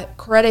fact that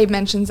Corday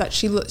mentions that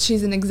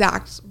she's an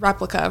exact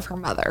replica of her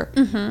mother.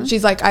 Mm-hmm.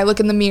 She's like, I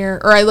look in the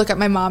mirror, or I look at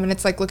my mom, and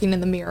it's like looking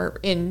in the mirror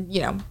in,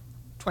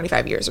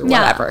 25 years or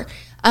whatever.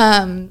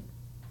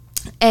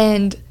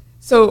 And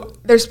so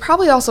there's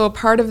probably also a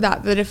part of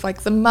that if,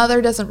 like, the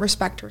mother doesn't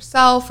respect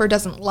herself or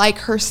doesn't like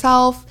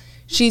herself,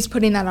 she's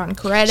putting that on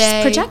Corday.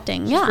 She's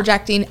projecting, She's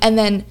projecting, and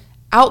then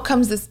out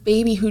comes this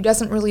baby who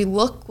doesn't really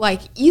look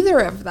like either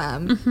of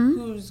them,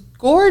 who's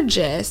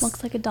gorgeous.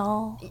 Looks like a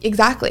doll.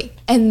 Exactly.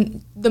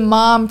 And the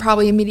mom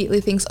probably immediately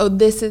thinks, oh,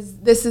 this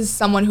is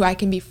someone who I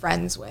can be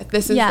friends with.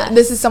 This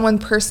is someone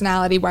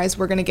personality-wise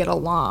we're going to get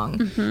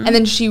along. And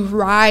then she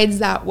rides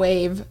that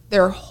wave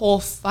their whole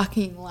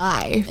fucking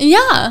life.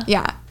 Yeah.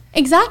 Yeah.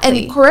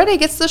 Exactly. And Korede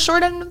gets the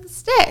short end of the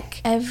stick.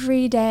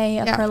 Every day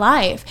of her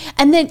life.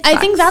 And then I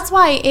think that's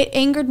why it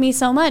angered me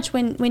so much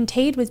when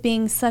Tade was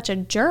being such a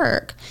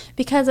jerk,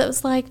 because it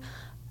was like,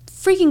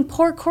 freaking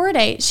poor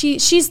Korede.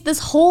 She's this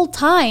whole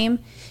time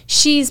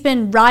she's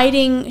been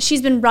riding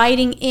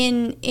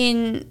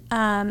in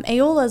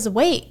Ayola's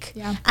wake.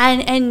 Yeah.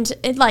 And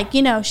it, like,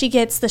 you know, she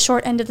gets the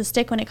short end of the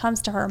stick when it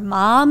comes to her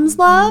mom's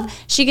love.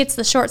 She gets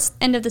the short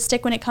end of the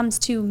stick when it comes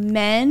to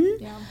men.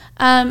 Yeah.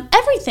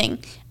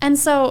 Everything. And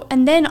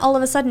then all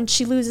of a sudden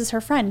she loses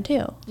her friend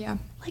too. Yeah.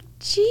 Like,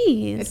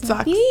 geez. It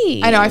sucks.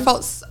 Geez. I know.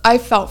 I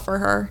felt for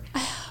her,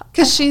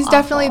 because she's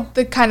definitely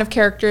the kind of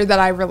character that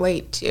I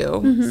relate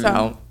to.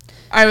 So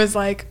I was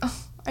like,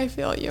 oh, I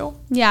feel you.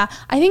 Yeah.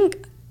 I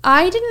think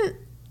I didn't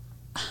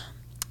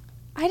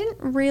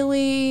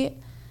really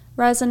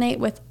resonate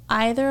with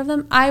either of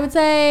them. I would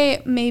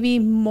say maybe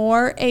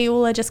more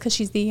Ayola, just because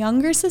she's the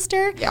younger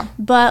sister. Yeah.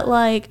 But,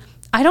 like,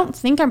 I don't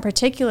think I'm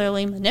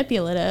particularly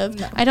manipulative.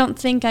 No. I don't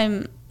think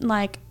I'm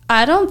a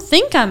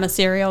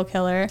serial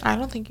killer. I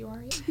don't think you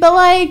are either.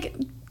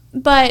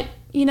 But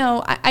you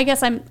know, I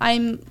guess I'm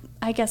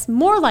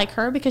more like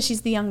her because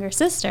she's the younger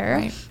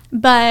sister. Right.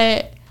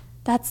 But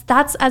that's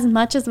as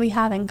much as we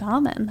have in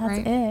common. That's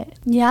Right. it.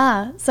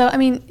 Yeah. So I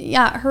mean,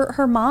 yeah,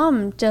 her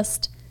mom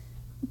just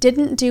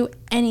didn't do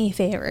any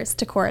favors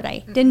to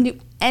Korede. Didn't do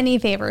any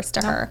favors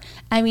to her.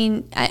 I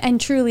mean, and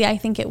truly, I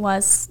think it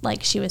was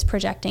like she was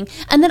projecting.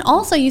 And then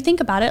also, you think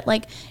about it,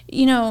 like,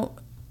 you know,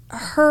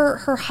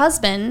 her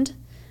husband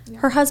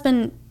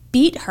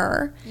beat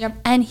her. Yep.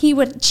 And he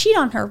would cheat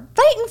on her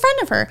right in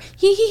front of her.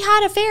 He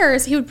had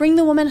affairs. He would bring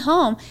the woman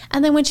home,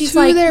 and then when she's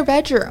to their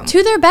bedroom.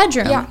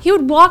 Yeah. He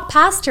would walk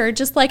past her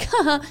just like,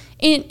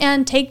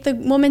 and take the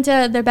woman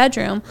to their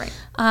bedroom. Right.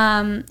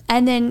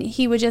 And then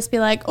he would just be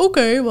like,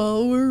 okay,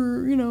 well,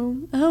 we're, you know,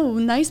 oh,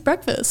 nice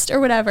breakfast or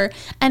whatever.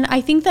 And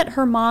I think that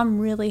her mom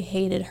really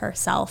hated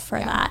herself for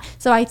that.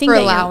 So I think for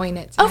allowing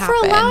it to happen. For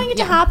allowing it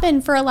to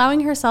happen, for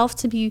allowing herself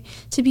to be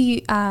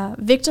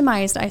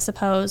victimized, I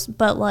suppose.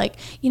 But, like,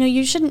 you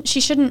know, she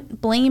shouldn't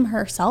blame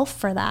herself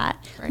for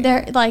that. Right.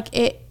 There, like,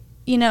 it,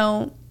 you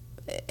know,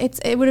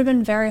 it would have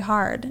been very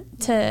hard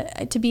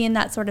to be in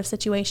that sort of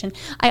situation.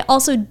 I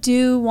also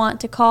do want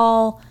to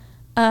call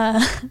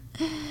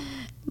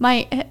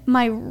my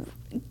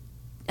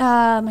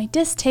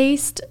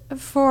distaste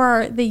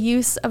for the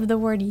use of the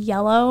word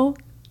yellow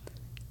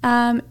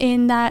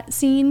in that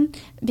scene,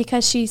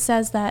 because she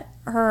says that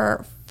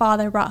her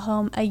father brought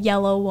home a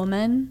yellow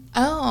woman.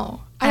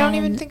 Oh, I don't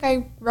even think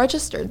I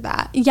registered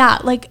that.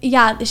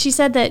 Yeah, she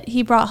said that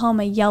he brought home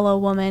a yellow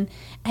woman,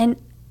 and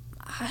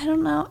I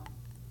don't know.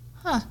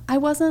 Huh. I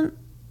wasn't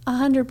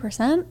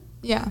 100%.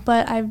 Yeah.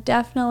 But I've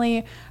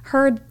definitely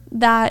heard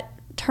that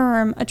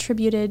term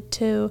attributed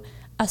to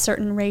a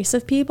certain race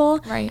of people.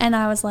 Right. And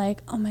I was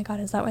like, oh my God,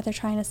 is that what they're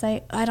trying to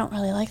say? I don't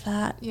really like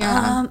that.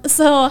 Yeah.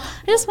 So I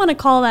just want to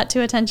call that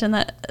to attention,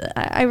 that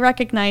I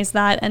recognize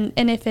that. And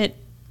if it,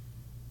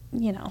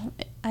 you know,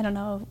 I don't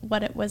know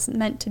what it was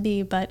meant to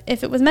be, but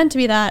if it was meant to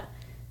be that,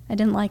 I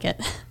didn't like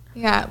it.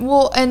 Yeah.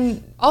 Well,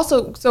 and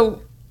also,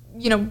 so,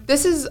 you know,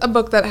 this is a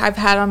book that I've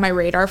had on my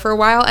radar for a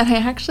while, and I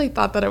actually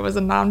thought that it was a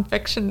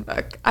nonfiction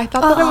book. I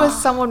thought that it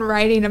was someone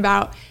writing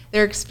about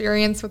their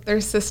experience with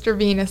their sister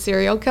being a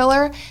serial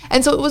killer.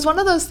 And so it was one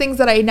of those things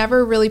that I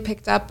never really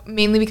picked up,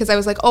 mainly because I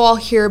was like, oh, I'll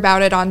hear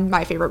about it on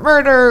My Favorite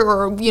Murder,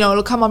 or, you know,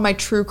 it'll come on my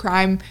true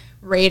crime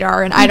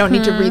radar, and I don't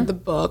need to read the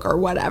book or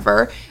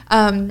whatever.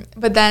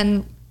 But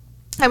then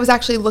I was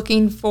actually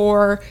looking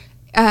for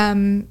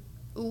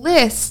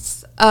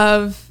lists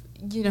of,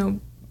 you know,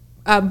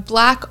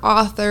 Black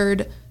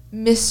authored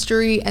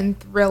mystery and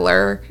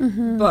thriller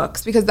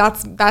books, because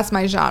that's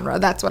my genre.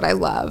 That's what I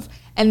love.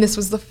 And this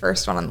was the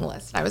first one on the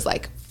list. I was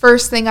like,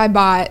 first thing I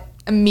bought,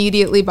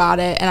 immediately bought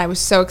it, and I was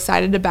so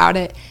excited about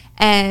it.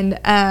 And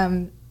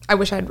I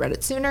wish I had read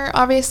it sooner,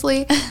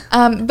 obviously.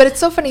 But it's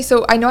so funny.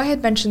 So I know I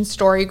had mentioned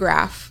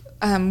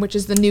Storygraph, which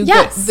is the new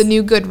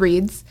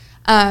Goodreads,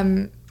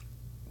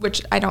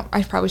 which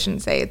I probably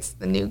shouldn't say it's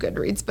the new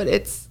Goodreads, but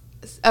it's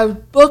a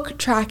book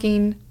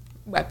tracking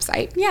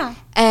website. Yeah.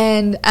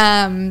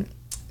 And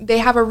they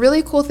have a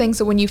really cool thing.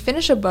 So when you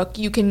finish a book,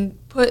 you can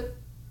put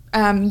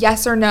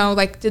yes or no,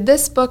 like, did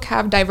this book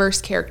have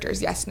diverse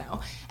characters? Yes,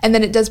 no. And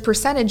then it does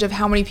percentage of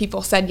how many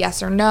people said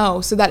yes or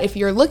no, so that if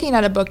you're looking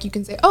at a book, you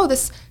can say, oh,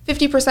 this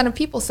 50% of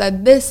people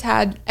said this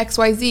had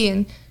XYZ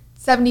and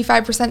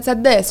 75%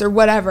 said this, or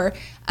whatever.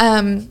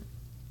 And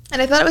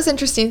I thought it was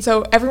interesting.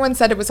 So everyone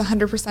said it was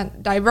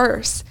 100%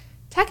 diverse.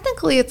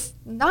 Technically, it's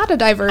not a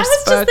diverse book. I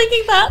was just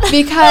thinking that.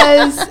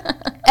 Because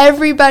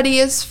everybody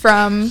is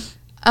from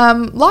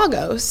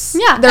Lagos.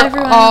 Yeah, They're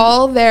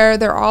all there.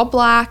 They're all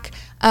Black.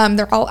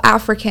 They're all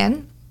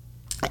African.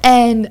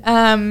 And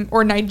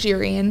or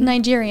Nigerian,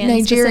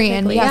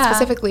 specifically,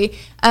 specifically.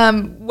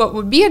 What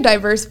would be a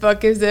diverse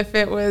book is if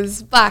it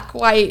was Black,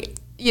 white,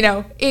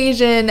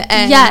 Asian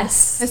and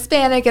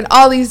Hispanic and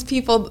all these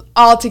people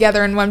all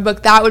together in one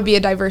book. That would be a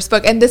diverse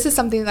book. And this is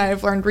something that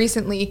I've learned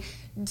recently.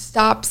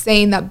 Stop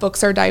saying that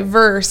books are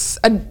diverse.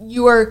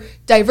 You are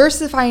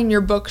diversifying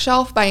your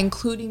bookshelf by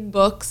including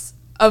books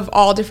of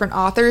all different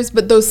authors,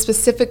 but those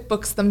specific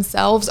books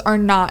themselves are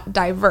not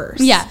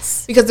diverse.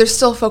 Yes. Because they're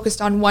still focused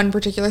on one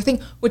particular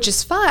thing, which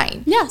is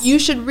fine. Yes. You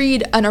should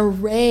read an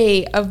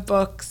array of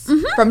books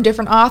from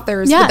different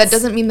authors, but that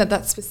doesn't mean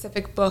that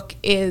specific book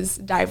is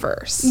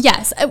diverse.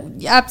 Yes,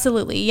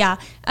 absolutely, yeah.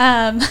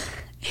 As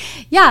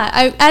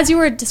you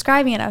were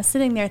describing it, I was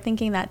sitting there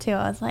thinking that too.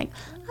 I was like,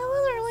 that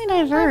wasn't really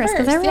diverse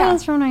because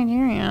everyone's from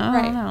Nigeria.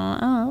 I don't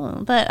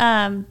know.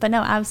 But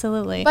no,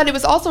 absolutely. But it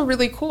was also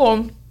really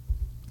cool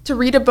to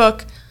read a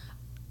book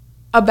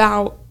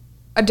about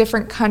a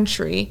different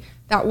country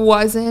that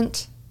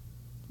wasn't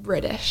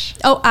British.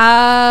 Oh,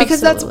 absolutely. Because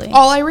that's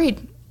all I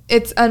read.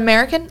 It's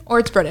American or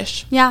it's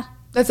British. Yeah.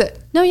 That's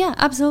it. No, yeah,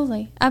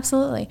 absolutely.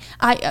 Absolutely.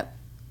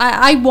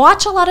 I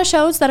watch a lot of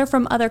shows that are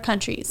from other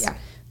countries. Yeah.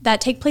 That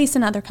take place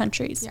in other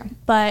countries. Yeah.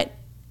 But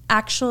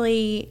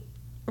actually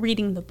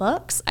reading the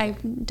books, I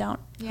don't.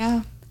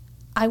 Yeah.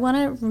 I want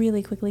to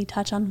really quickly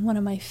touch on one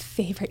of my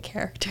favorite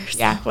characters.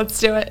 Yeah, let's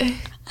do it.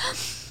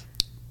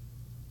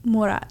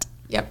 Murat.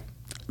 Yep.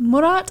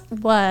 Murat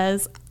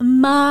was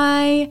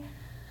my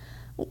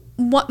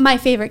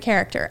favorite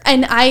character.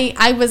 And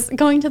I was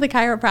going to the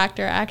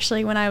chiropractor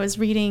actually when I was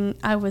reading.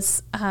 I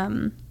was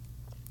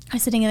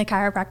sitting in the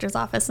chiropractor's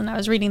office and I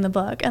was reading the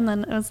book, and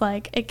then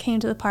it came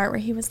to the part where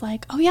he was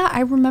like, "Oh yeah, I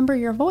remember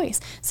your voice."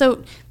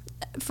 So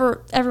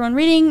for everyone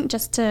reading,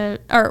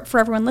 for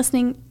everyone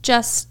listening,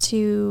 just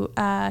to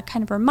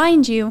kind of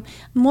remind you,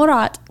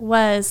 Murat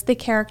was the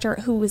character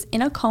who was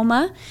in a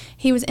coma.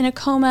 He was in a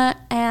coma,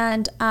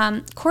 and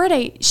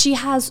Korede, she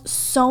has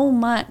so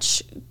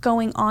much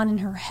going on in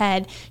her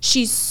head.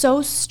 She's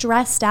so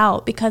stressed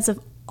out because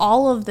of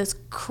all of this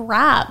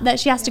crap that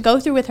she has to go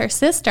through with her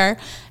sister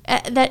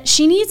that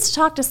she needs to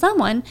talk to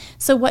someone.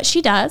 So what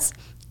she does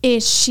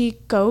is she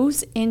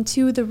goes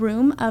into the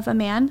room of a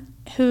man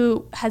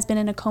who has been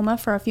in a coma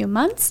for a few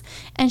months,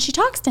 and she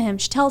talks to him.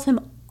 She tells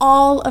him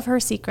all of her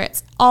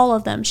secrets, all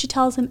of them. She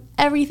tells him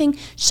everything.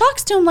 She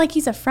talks to him like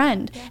he's a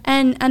friend. Yeah.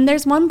 And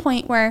there's one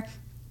point where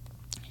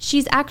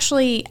she's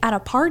actually at a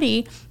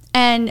party,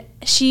 and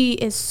she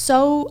is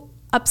so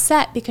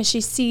upset because she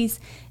sees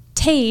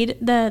Tade,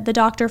 the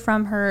doctor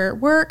from her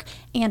work,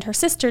 and her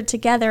sister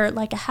together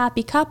like a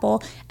happy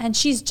couple, and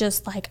she's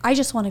just like, I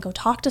just want to go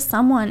talk to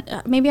someone.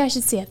 Maybe I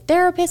should see a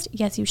therapist.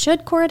 Yes, you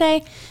should,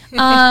 Korede.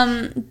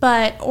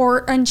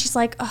 And she's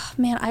like, oh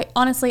man,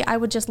 I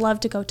would just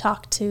love to go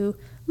talk to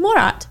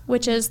Murat,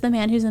 which is the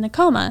man who's in a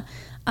coma,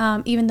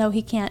 even though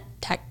he can't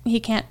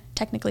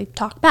technically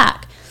talk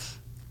back.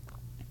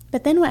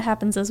 But then what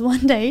happens is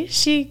one day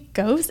she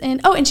goes in.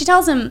 Oh, and she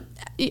tells him,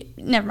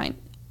 never mind.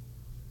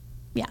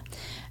 Yeah.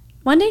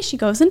 One day she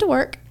goes into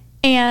work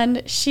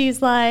and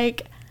she's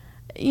like,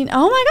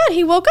 oh my God,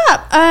 he woke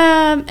up.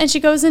 And she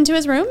goes into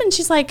his room and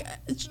she's like,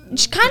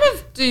 she kind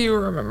of. Do you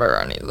remember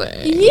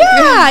anything?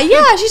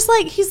 Yeah. She's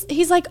like,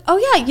 he's like, oh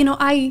yeah,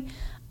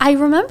 I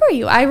remember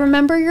you. I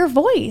remember your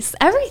voice,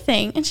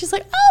 everything. And she's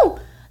like, oh,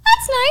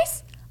 that's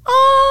nice.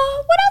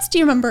 What else do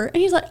you remember? And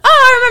he's like, oh,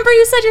 I remember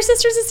you said your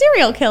sister's a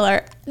serial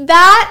killer.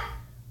 That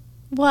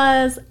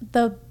was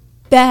the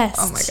best.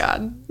 Oh my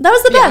God. That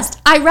was the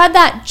best. I read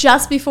that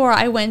just before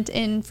I went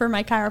in for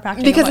my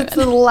chiropractic because appointment. It's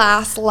the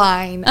last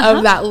line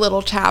of that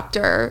little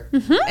chapter.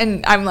 Mm-hmm.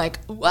 And I'm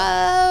like,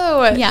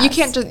 whoa. Yes.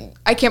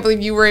 I can't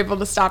believe you were able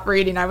to stop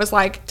reading. I was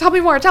like, tell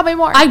me more.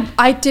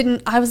 I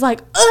didn't. I was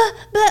like,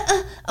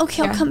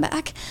 okay, I'll come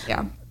back.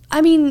 Yeah. I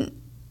mean,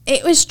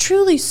 it was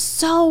truly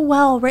so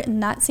well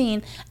written, that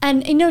scene.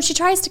 And, she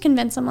tries to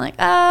convince him, like,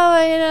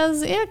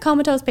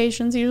 comatose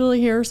patients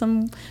usually hear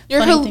some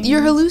You're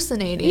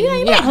hallucinating. Yeah,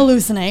 you might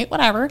hallucinate,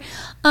 whatever.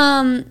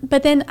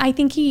 But then I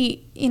think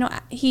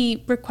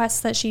he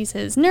requests that she's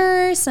his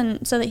nurse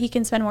and so that he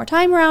can spend more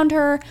time around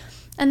her.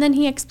 And then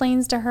he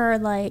explains to her,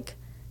 like,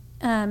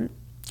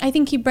 I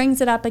think he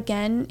brings it up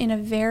again in a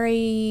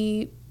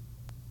very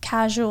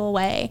casual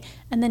way.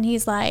 And then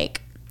he's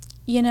like,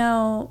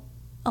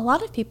 a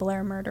lot of people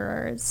are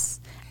murderers.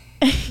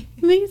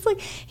 He's like,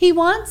 he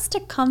wants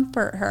to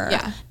comfort her.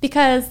 Yeah.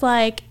 Because,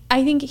 like,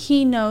 I think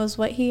he knows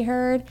what he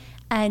heard,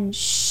 and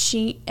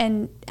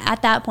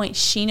at that point,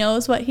 she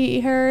knows what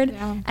he heard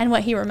and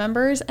what he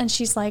remembers. And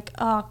she's like,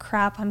 oh,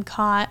 crap, I'm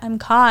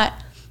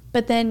caught.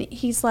 But then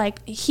he's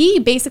like, he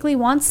basically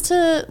wants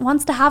to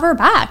have her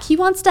back. He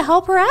wants to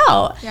help her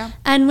out. Yeah.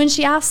 And when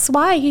she asks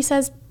why, he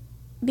says,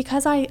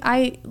 because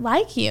I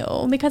like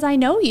you, because I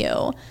know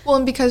you. Well,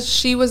 and because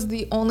she was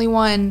the only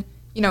one,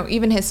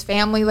 even his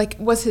family, like,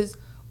 was his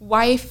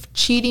wife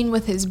cheating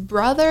with his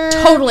brother?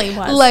 Totally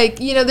was. Like,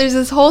 there's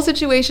this whole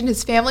situation.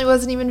 His family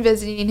wasn't even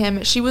visiting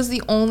him. She was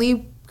the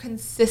only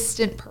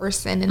consistent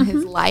person in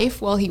his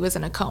life while he was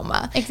in a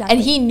coma. Exactly.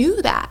 And he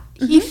knew that.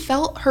 He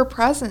felt her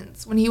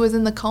presence when he was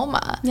in the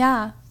coma.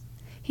 Yeah.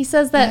 He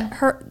says that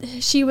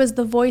she was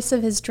the voice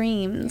of his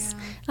dreams.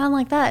 Yeah. And I'm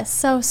like, that is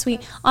so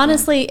sweet.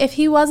 Honestly, if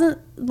he wasn't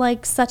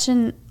like such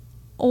an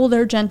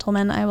older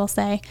gentleman, I will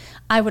say,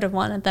 I would have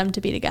wanted them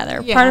to be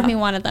together. Yeah. Part of me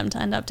wanted them to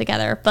end up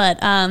together,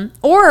 but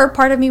or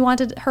part of me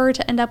wanted her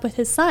to end up with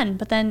his son,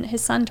 but then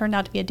his son turned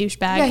out to be a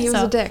douchebag. Yeah, he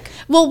was a dick.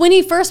 Well, when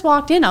he first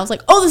walked in, I was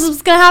like, oh, this is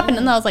what's gonna happen,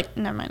 and then I was like,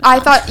 never mind.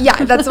 I thought,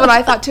 that's what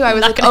I thought too. I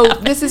was like,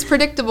 oh, this is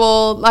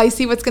predictable. I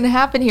see what's gonna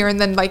happen here, and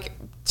then like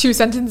 2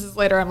 sentences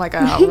later, I'm like,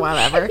 oh,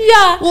 whatever.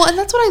 Yeah. Well, and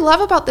that's what I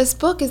love about this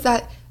book is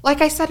that,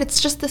 like I said,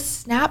 it's just a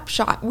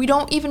snapshot. We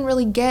don't even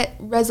really get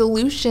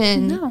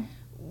resolution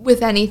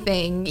with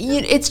anything.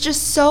 It's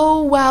just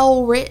so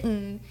well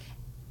written.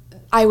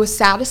 I was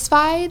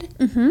satisfied.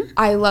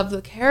 I love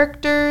the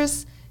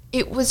characters.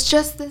 It was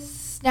just this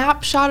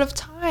snapshot of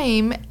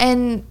time,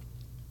 and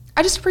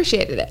I just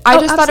appreciated it.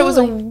 I just thought it was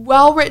a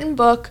well-written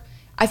book.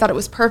 I thought it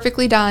was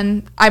perfectly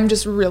done. I'm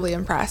just really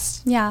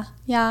impressed. Yeah.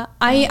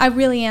 I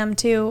really am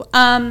too.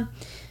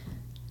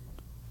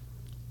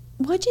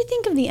 What'd you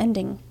think of the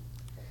ending?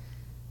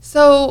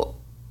 So,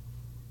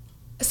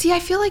 see, I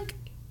feel like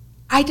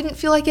I didn't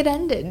feel like it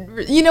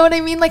ended. You know what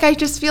I mean? Like, I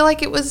just feel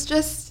like it was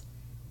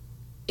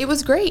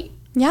great.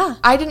 Yeah.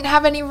 I didn't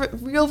have any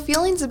real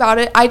feelings about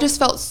it. I just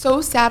felt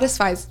so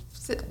satisfied.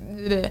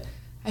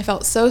 I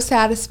felt so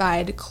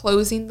satisfied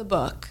closing the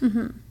book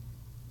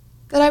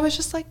that I was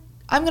just like,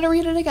 I'm going to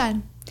read it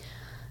again.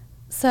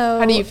 So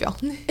how do you feel?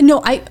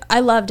 No,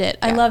 I loved it.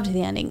 I loved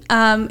the ending.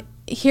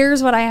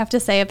 Here's what I have to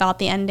say about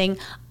the ending.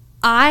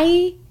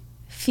 I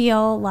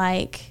feel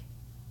like,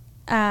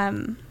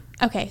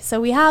 okay, so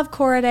we have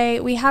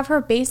Korede. We have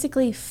her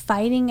basically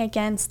fighting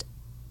against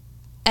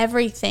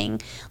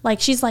everything. Like,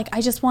 she's like, I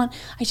just want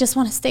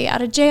to stay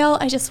out of jail.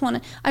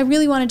 I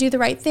really want to do the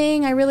right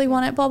thing. I really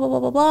want it, blah, blah,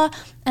 blah, blah, blah.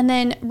 And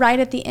then right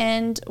at the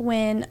end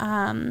when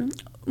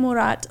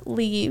Murat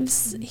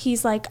leaves,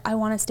 he's like, I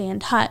want to stay in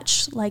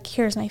touch. Like,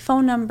 here's my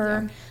phone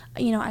number.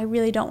 Yeah. You know, I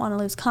really don't want to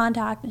lose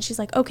contact. And she's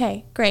like,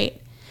 okay,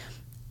 great.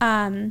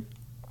 But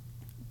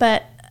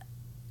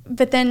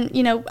then,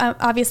 you know,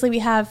 obviously we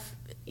have,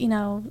 you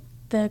know,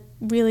 the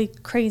really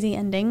crazy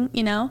ending,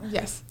 you know?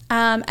 Yes.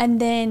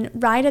 And then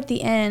right at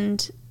the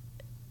end,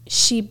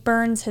 she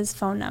burns his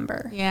phone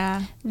number.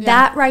 Yeah.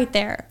 That right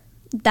there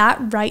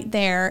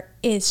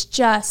is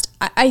just,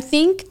 I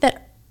think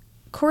that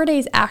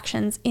Korede's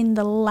actions in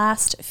the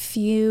last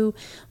few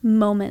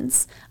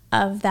moments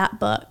of that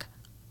book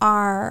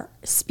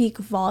speak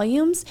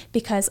volumes,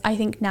 because I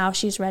think now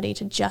she's ready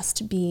to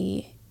just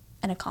be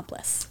an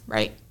accomplice.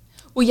 Right.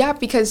 Well, yeah,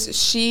 because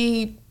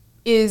she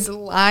is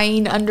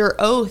lying under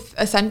oath,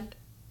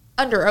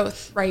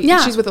 right?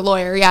 Yeah. She's with a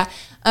lawyer,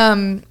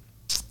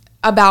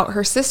 about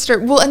her sister.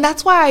 Well, and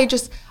that's why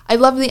I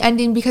love the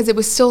ending, because it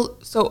was still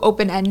so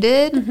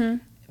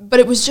open-ended, but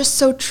it was just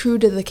so true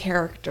to the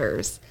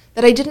characters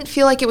that I didn't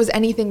feel like it was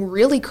anything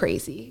really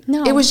crazy.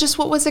 No. It was just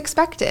what was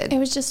expected. It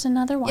was just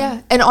another one.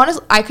 Yeah. And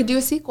honestly, I could do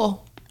a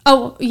sequel.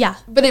 Oh, yeah.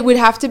 But it would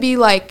have to be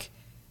like,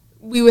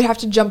 we would have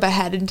to jump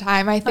ahead in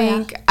time, I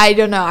think. Oh, yeah. I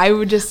don't know. I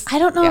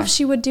don't know if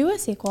she would do a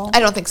sequel. I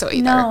don't think so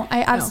either. No,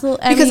 I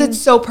absolutely... Because it's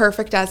so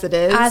perfect as it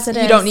is.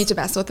 You don't need to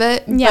mess with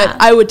it. Yeah.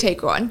 But I would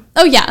take one.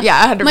 Oh, yeah.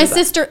 Yeah, 100%. My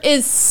sister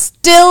is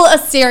still a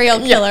serial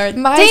killer. Yeah.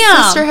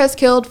 My sister has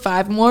killed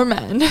 5 more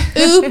men.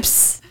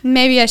 Oops.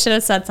 Maybe I should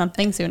have said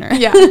something sooner.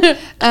 Yeah.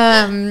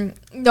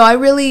 No, I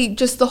really...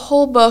 Just the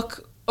whole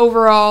book,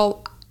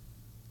 overall,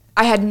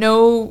 I had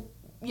no...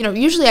 You know,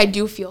 usually I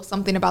do feel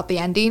something about the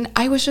ending.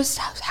 I was just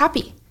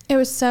happy. It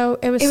was so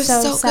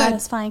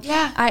satisfying. Good.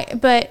 Yeah.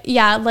 But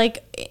yeah,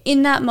 like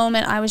in that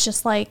moment, I was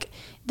just like,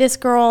 this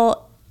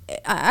girl,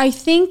 I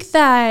think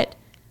that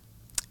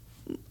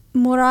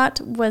Murat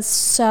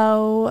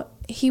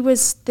he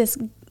was this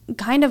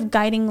kind of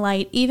guiding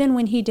light, even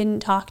when he didn't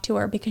talk to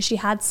her, because she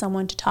had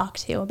someone to talk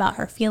to about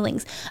her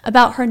feelings,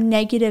 about her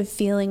negative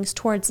feelings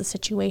towards the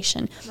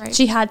situation. Right.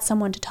 She had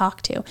someone to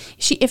talk to.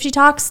 If she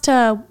talks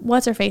to,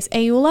 what's her face,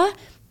 Ayoola,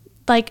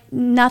 like,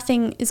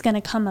 nothing is going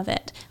to come of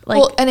it. Like,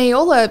 well, and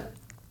Ayoola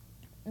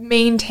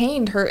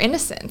maintained her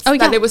innocence. Oh, yeah.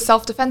 That it was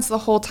self-defense the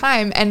whole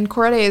time. And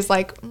Korede is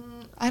like,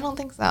 I don't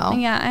think so.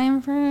 Yeah,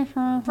 I'm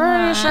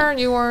pretty sure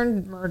you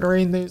weren't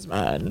murdering these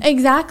men.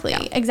 Exactly,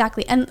 yeah.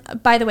 Exactly. And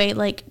by the way,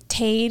 like,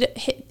 Tade,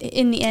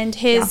 in the end,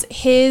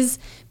 his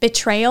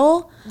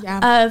betrayal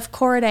of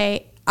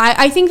Korede,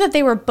 I think that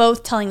they were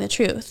both telling the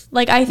truth.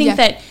 Like, I think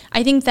that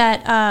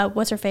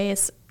what's her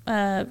face?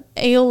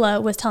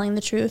 Ayoola was telling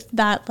the truth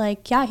that,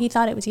 like, yeah, he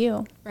thought it was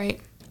you. Right.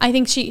 I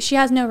think she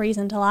has no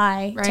reason to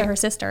lie to her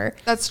sister.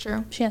 That's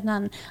true. She has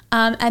none.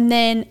 And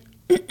then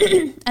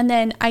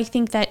I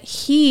think that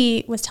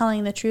he was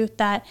telling the truth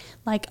that,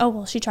 like, oh,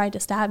 well, she tried to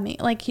stab me.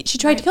 Like, she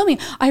tried to kill me.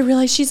 I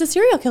realized she's a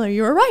serial killer.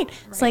 You were right.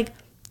 It's like,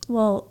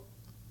 well,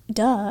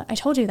 duh, I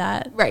told you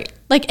that. Right.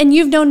 Like, and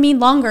you've known me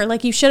longer.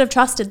 Like, you should have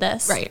trusted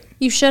this. Right.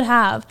 You should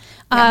have.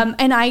 Yeah.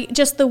 And I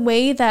just the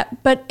way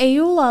that, but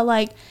Ayoola,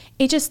 like,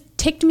 it just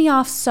ticked me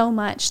off so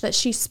much that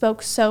she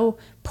spoke so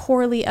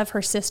poorly of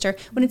her sister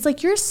when it's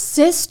like your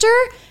sister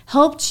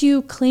helped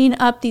you clean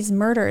up these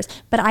murders.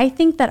 But I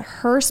think that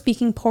her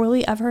speaking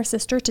poorly of her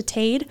sister to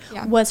Tade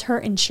was her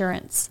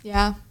insurance.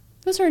 Yeah.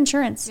 It was her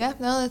insurance. Yeah,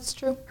 no, that's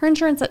true. Her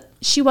insurance that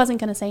she wasn't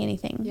going to say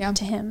anything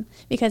to him,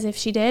 because if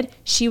she did,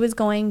 she was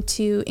going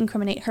to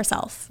incriminate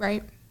herself.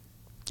 Right.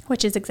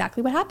 Which is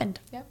exactly what happened.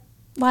 Yep.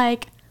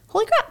 Like,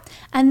 holy crap.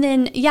 And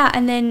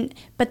then,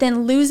 but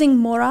then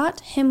losing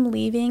Murat, him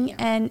leaving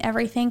and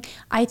everything,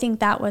 I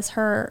think that was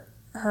her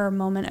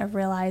moment of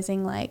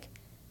realizing, like,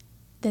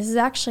 this is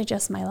actually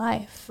just my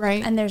life.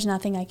 Right. And there's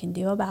nothing I can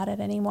do about it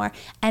anymore.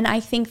 And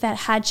I think that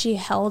had she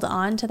held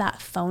on to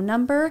that phone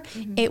number,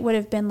 it would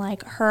have been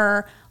like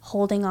her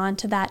holding on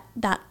to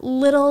that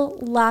little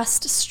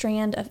last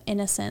strand of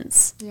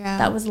innocence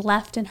that was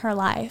left in her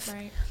life.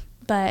 Right.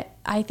 But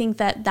I think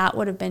that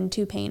would have been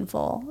too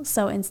painful.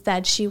 So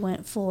instead, she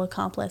went full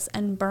accomplice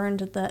and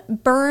burned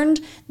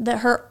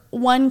her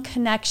one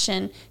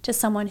connection to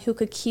someone who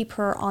could keep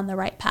her on the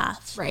right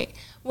path. Right.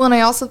 Well, and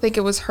I also think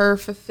it was her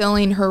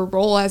fulfilling her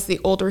role as the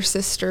older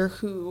sister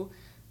who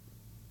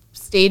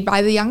stayed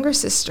by the younger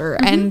sister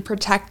and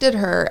protected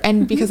her.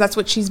 And because that's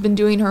what she's been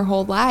doing her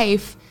whole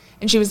life.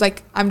 And she was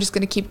like, I'm just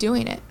going to keep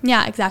doing it.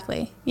 Yeah,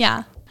 exactly.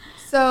 Yeah.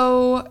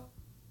 So,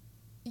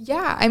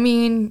 yeah, I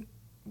mean,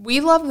 we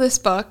love this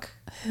book.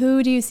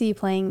 Who do you see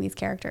playing these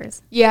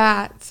characters?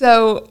 Yeah,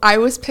 so I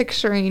was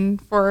picturing,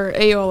 for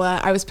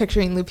Ayola, I was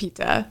picturing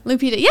Lupita.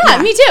 Lupita.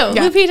 Yeah, me too.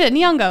 Yeah. Lupita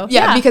Nyong'o.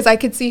 Yeah, because I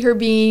could see her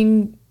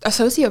being a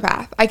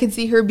sociopath. I could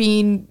see her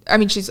being, I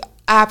mean, she's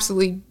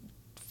absolutely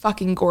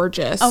fucking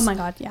gorgeous. Oh my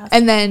God, yes.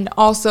 And then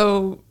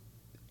also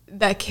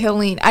the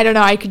killing. I don't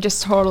know, I could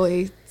just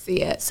totally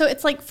see it. So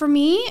it's like, for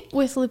me,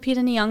 with Lupita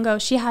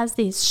Nyong'o, she has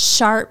these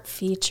sharp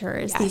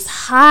features, these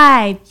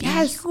high,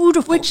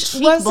 beautiful Which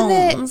cheekbones.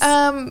 wasn't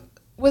it,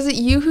 was it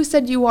you who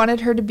said you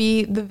wanted her to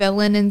be the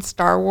villain in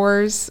Star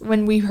Wars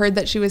when we heard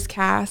that she was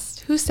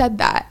cast? Who said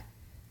that?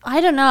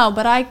 I don't know,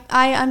 but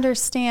I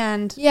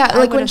understand. Yeah, I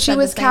like would when have she said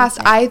was the same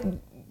cast,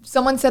 thing.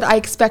 someone said I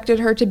expected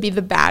her to be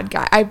the bad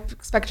guy. I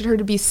expected her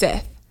to be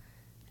Sith.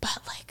 But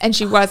like, and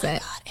she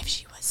wasn't. My God, if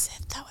she was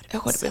Sith, that would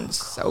have It would have been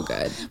so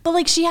good. But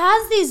like, she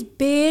has these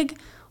big,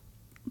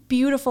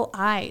 beautiful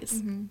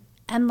eyes,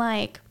 and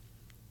like,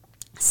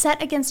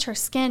 set against her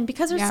skin,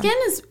 because her skin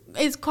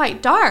is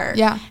quite dark.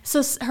 Yeah.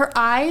 So her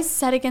eyes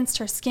set against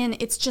her skin,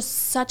 it's just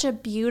such a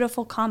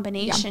beautiful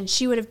combination.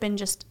 She would have been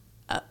just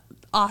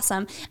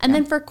awesome. And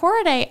then for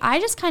Corday, I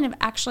just kind of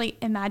actually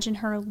imagine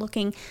her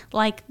looking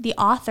like the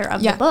author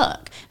of the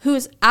book, who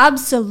is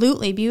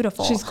absolutely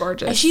beautiful. She's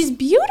gorgeous. She's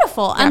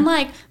beautiful. And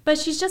like, but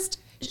she's just...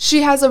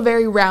 She has a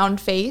very round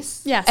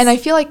face. Yes. And I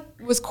feel like,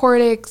 was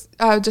Corday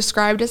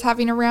described as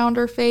having a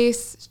rounder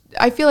face?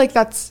 I feel like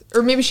that's,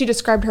 or maybe she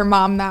described her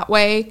mom that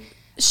way.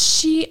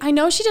 I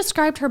know she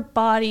described her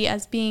body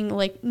as being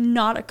like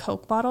not a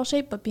Coke bottle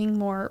shape, but being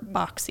more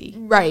boxy.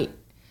 Right.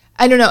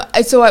 I don't know.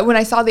 So when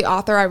I saw the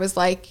author, I was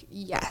like,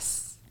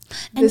 yes,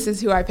 this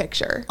is who I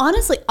picture.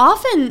 Honestly,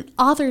 often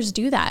authors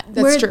do that.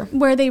 That's true.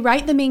 Where they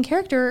write the main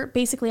character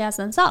basically as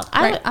themselves.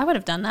 I would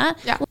have done that.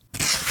 Yeah.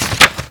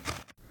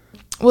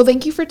 Well,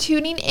 thank you for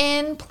tuning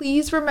in.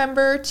 Please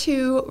remember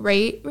to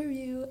rate,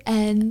 review,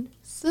 and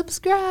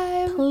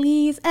subscribe.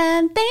 Please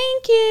and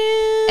thank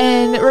you.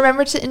 And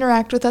remember to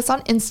interact with us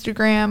on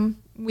Instagram.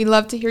 We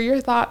love to hear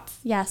your thoughts.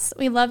 Yes,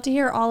 we love to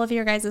hear all of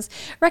your guys'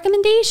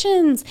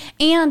 recommendations.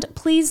 And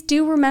please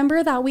do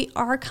remember that we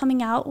are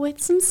coming out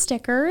with some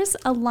stickers,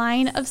 a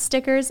line of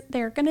stickers.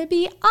 They're going to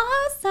be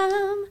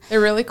awesome.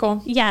 They're really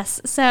cool.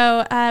 Yes,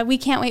 so we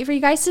can't wait for you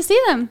guys to see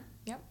them.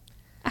 Yep.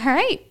 All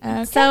right.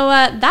 Okay. So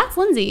that's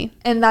Lindsay.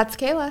 And that's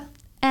Kayla.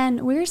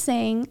 And we're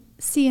saying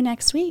see you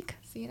next week.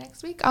 See you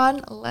next week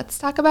on Let's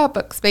Talk About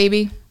Books,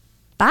 baby.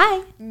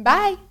 Bye.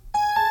 Bye.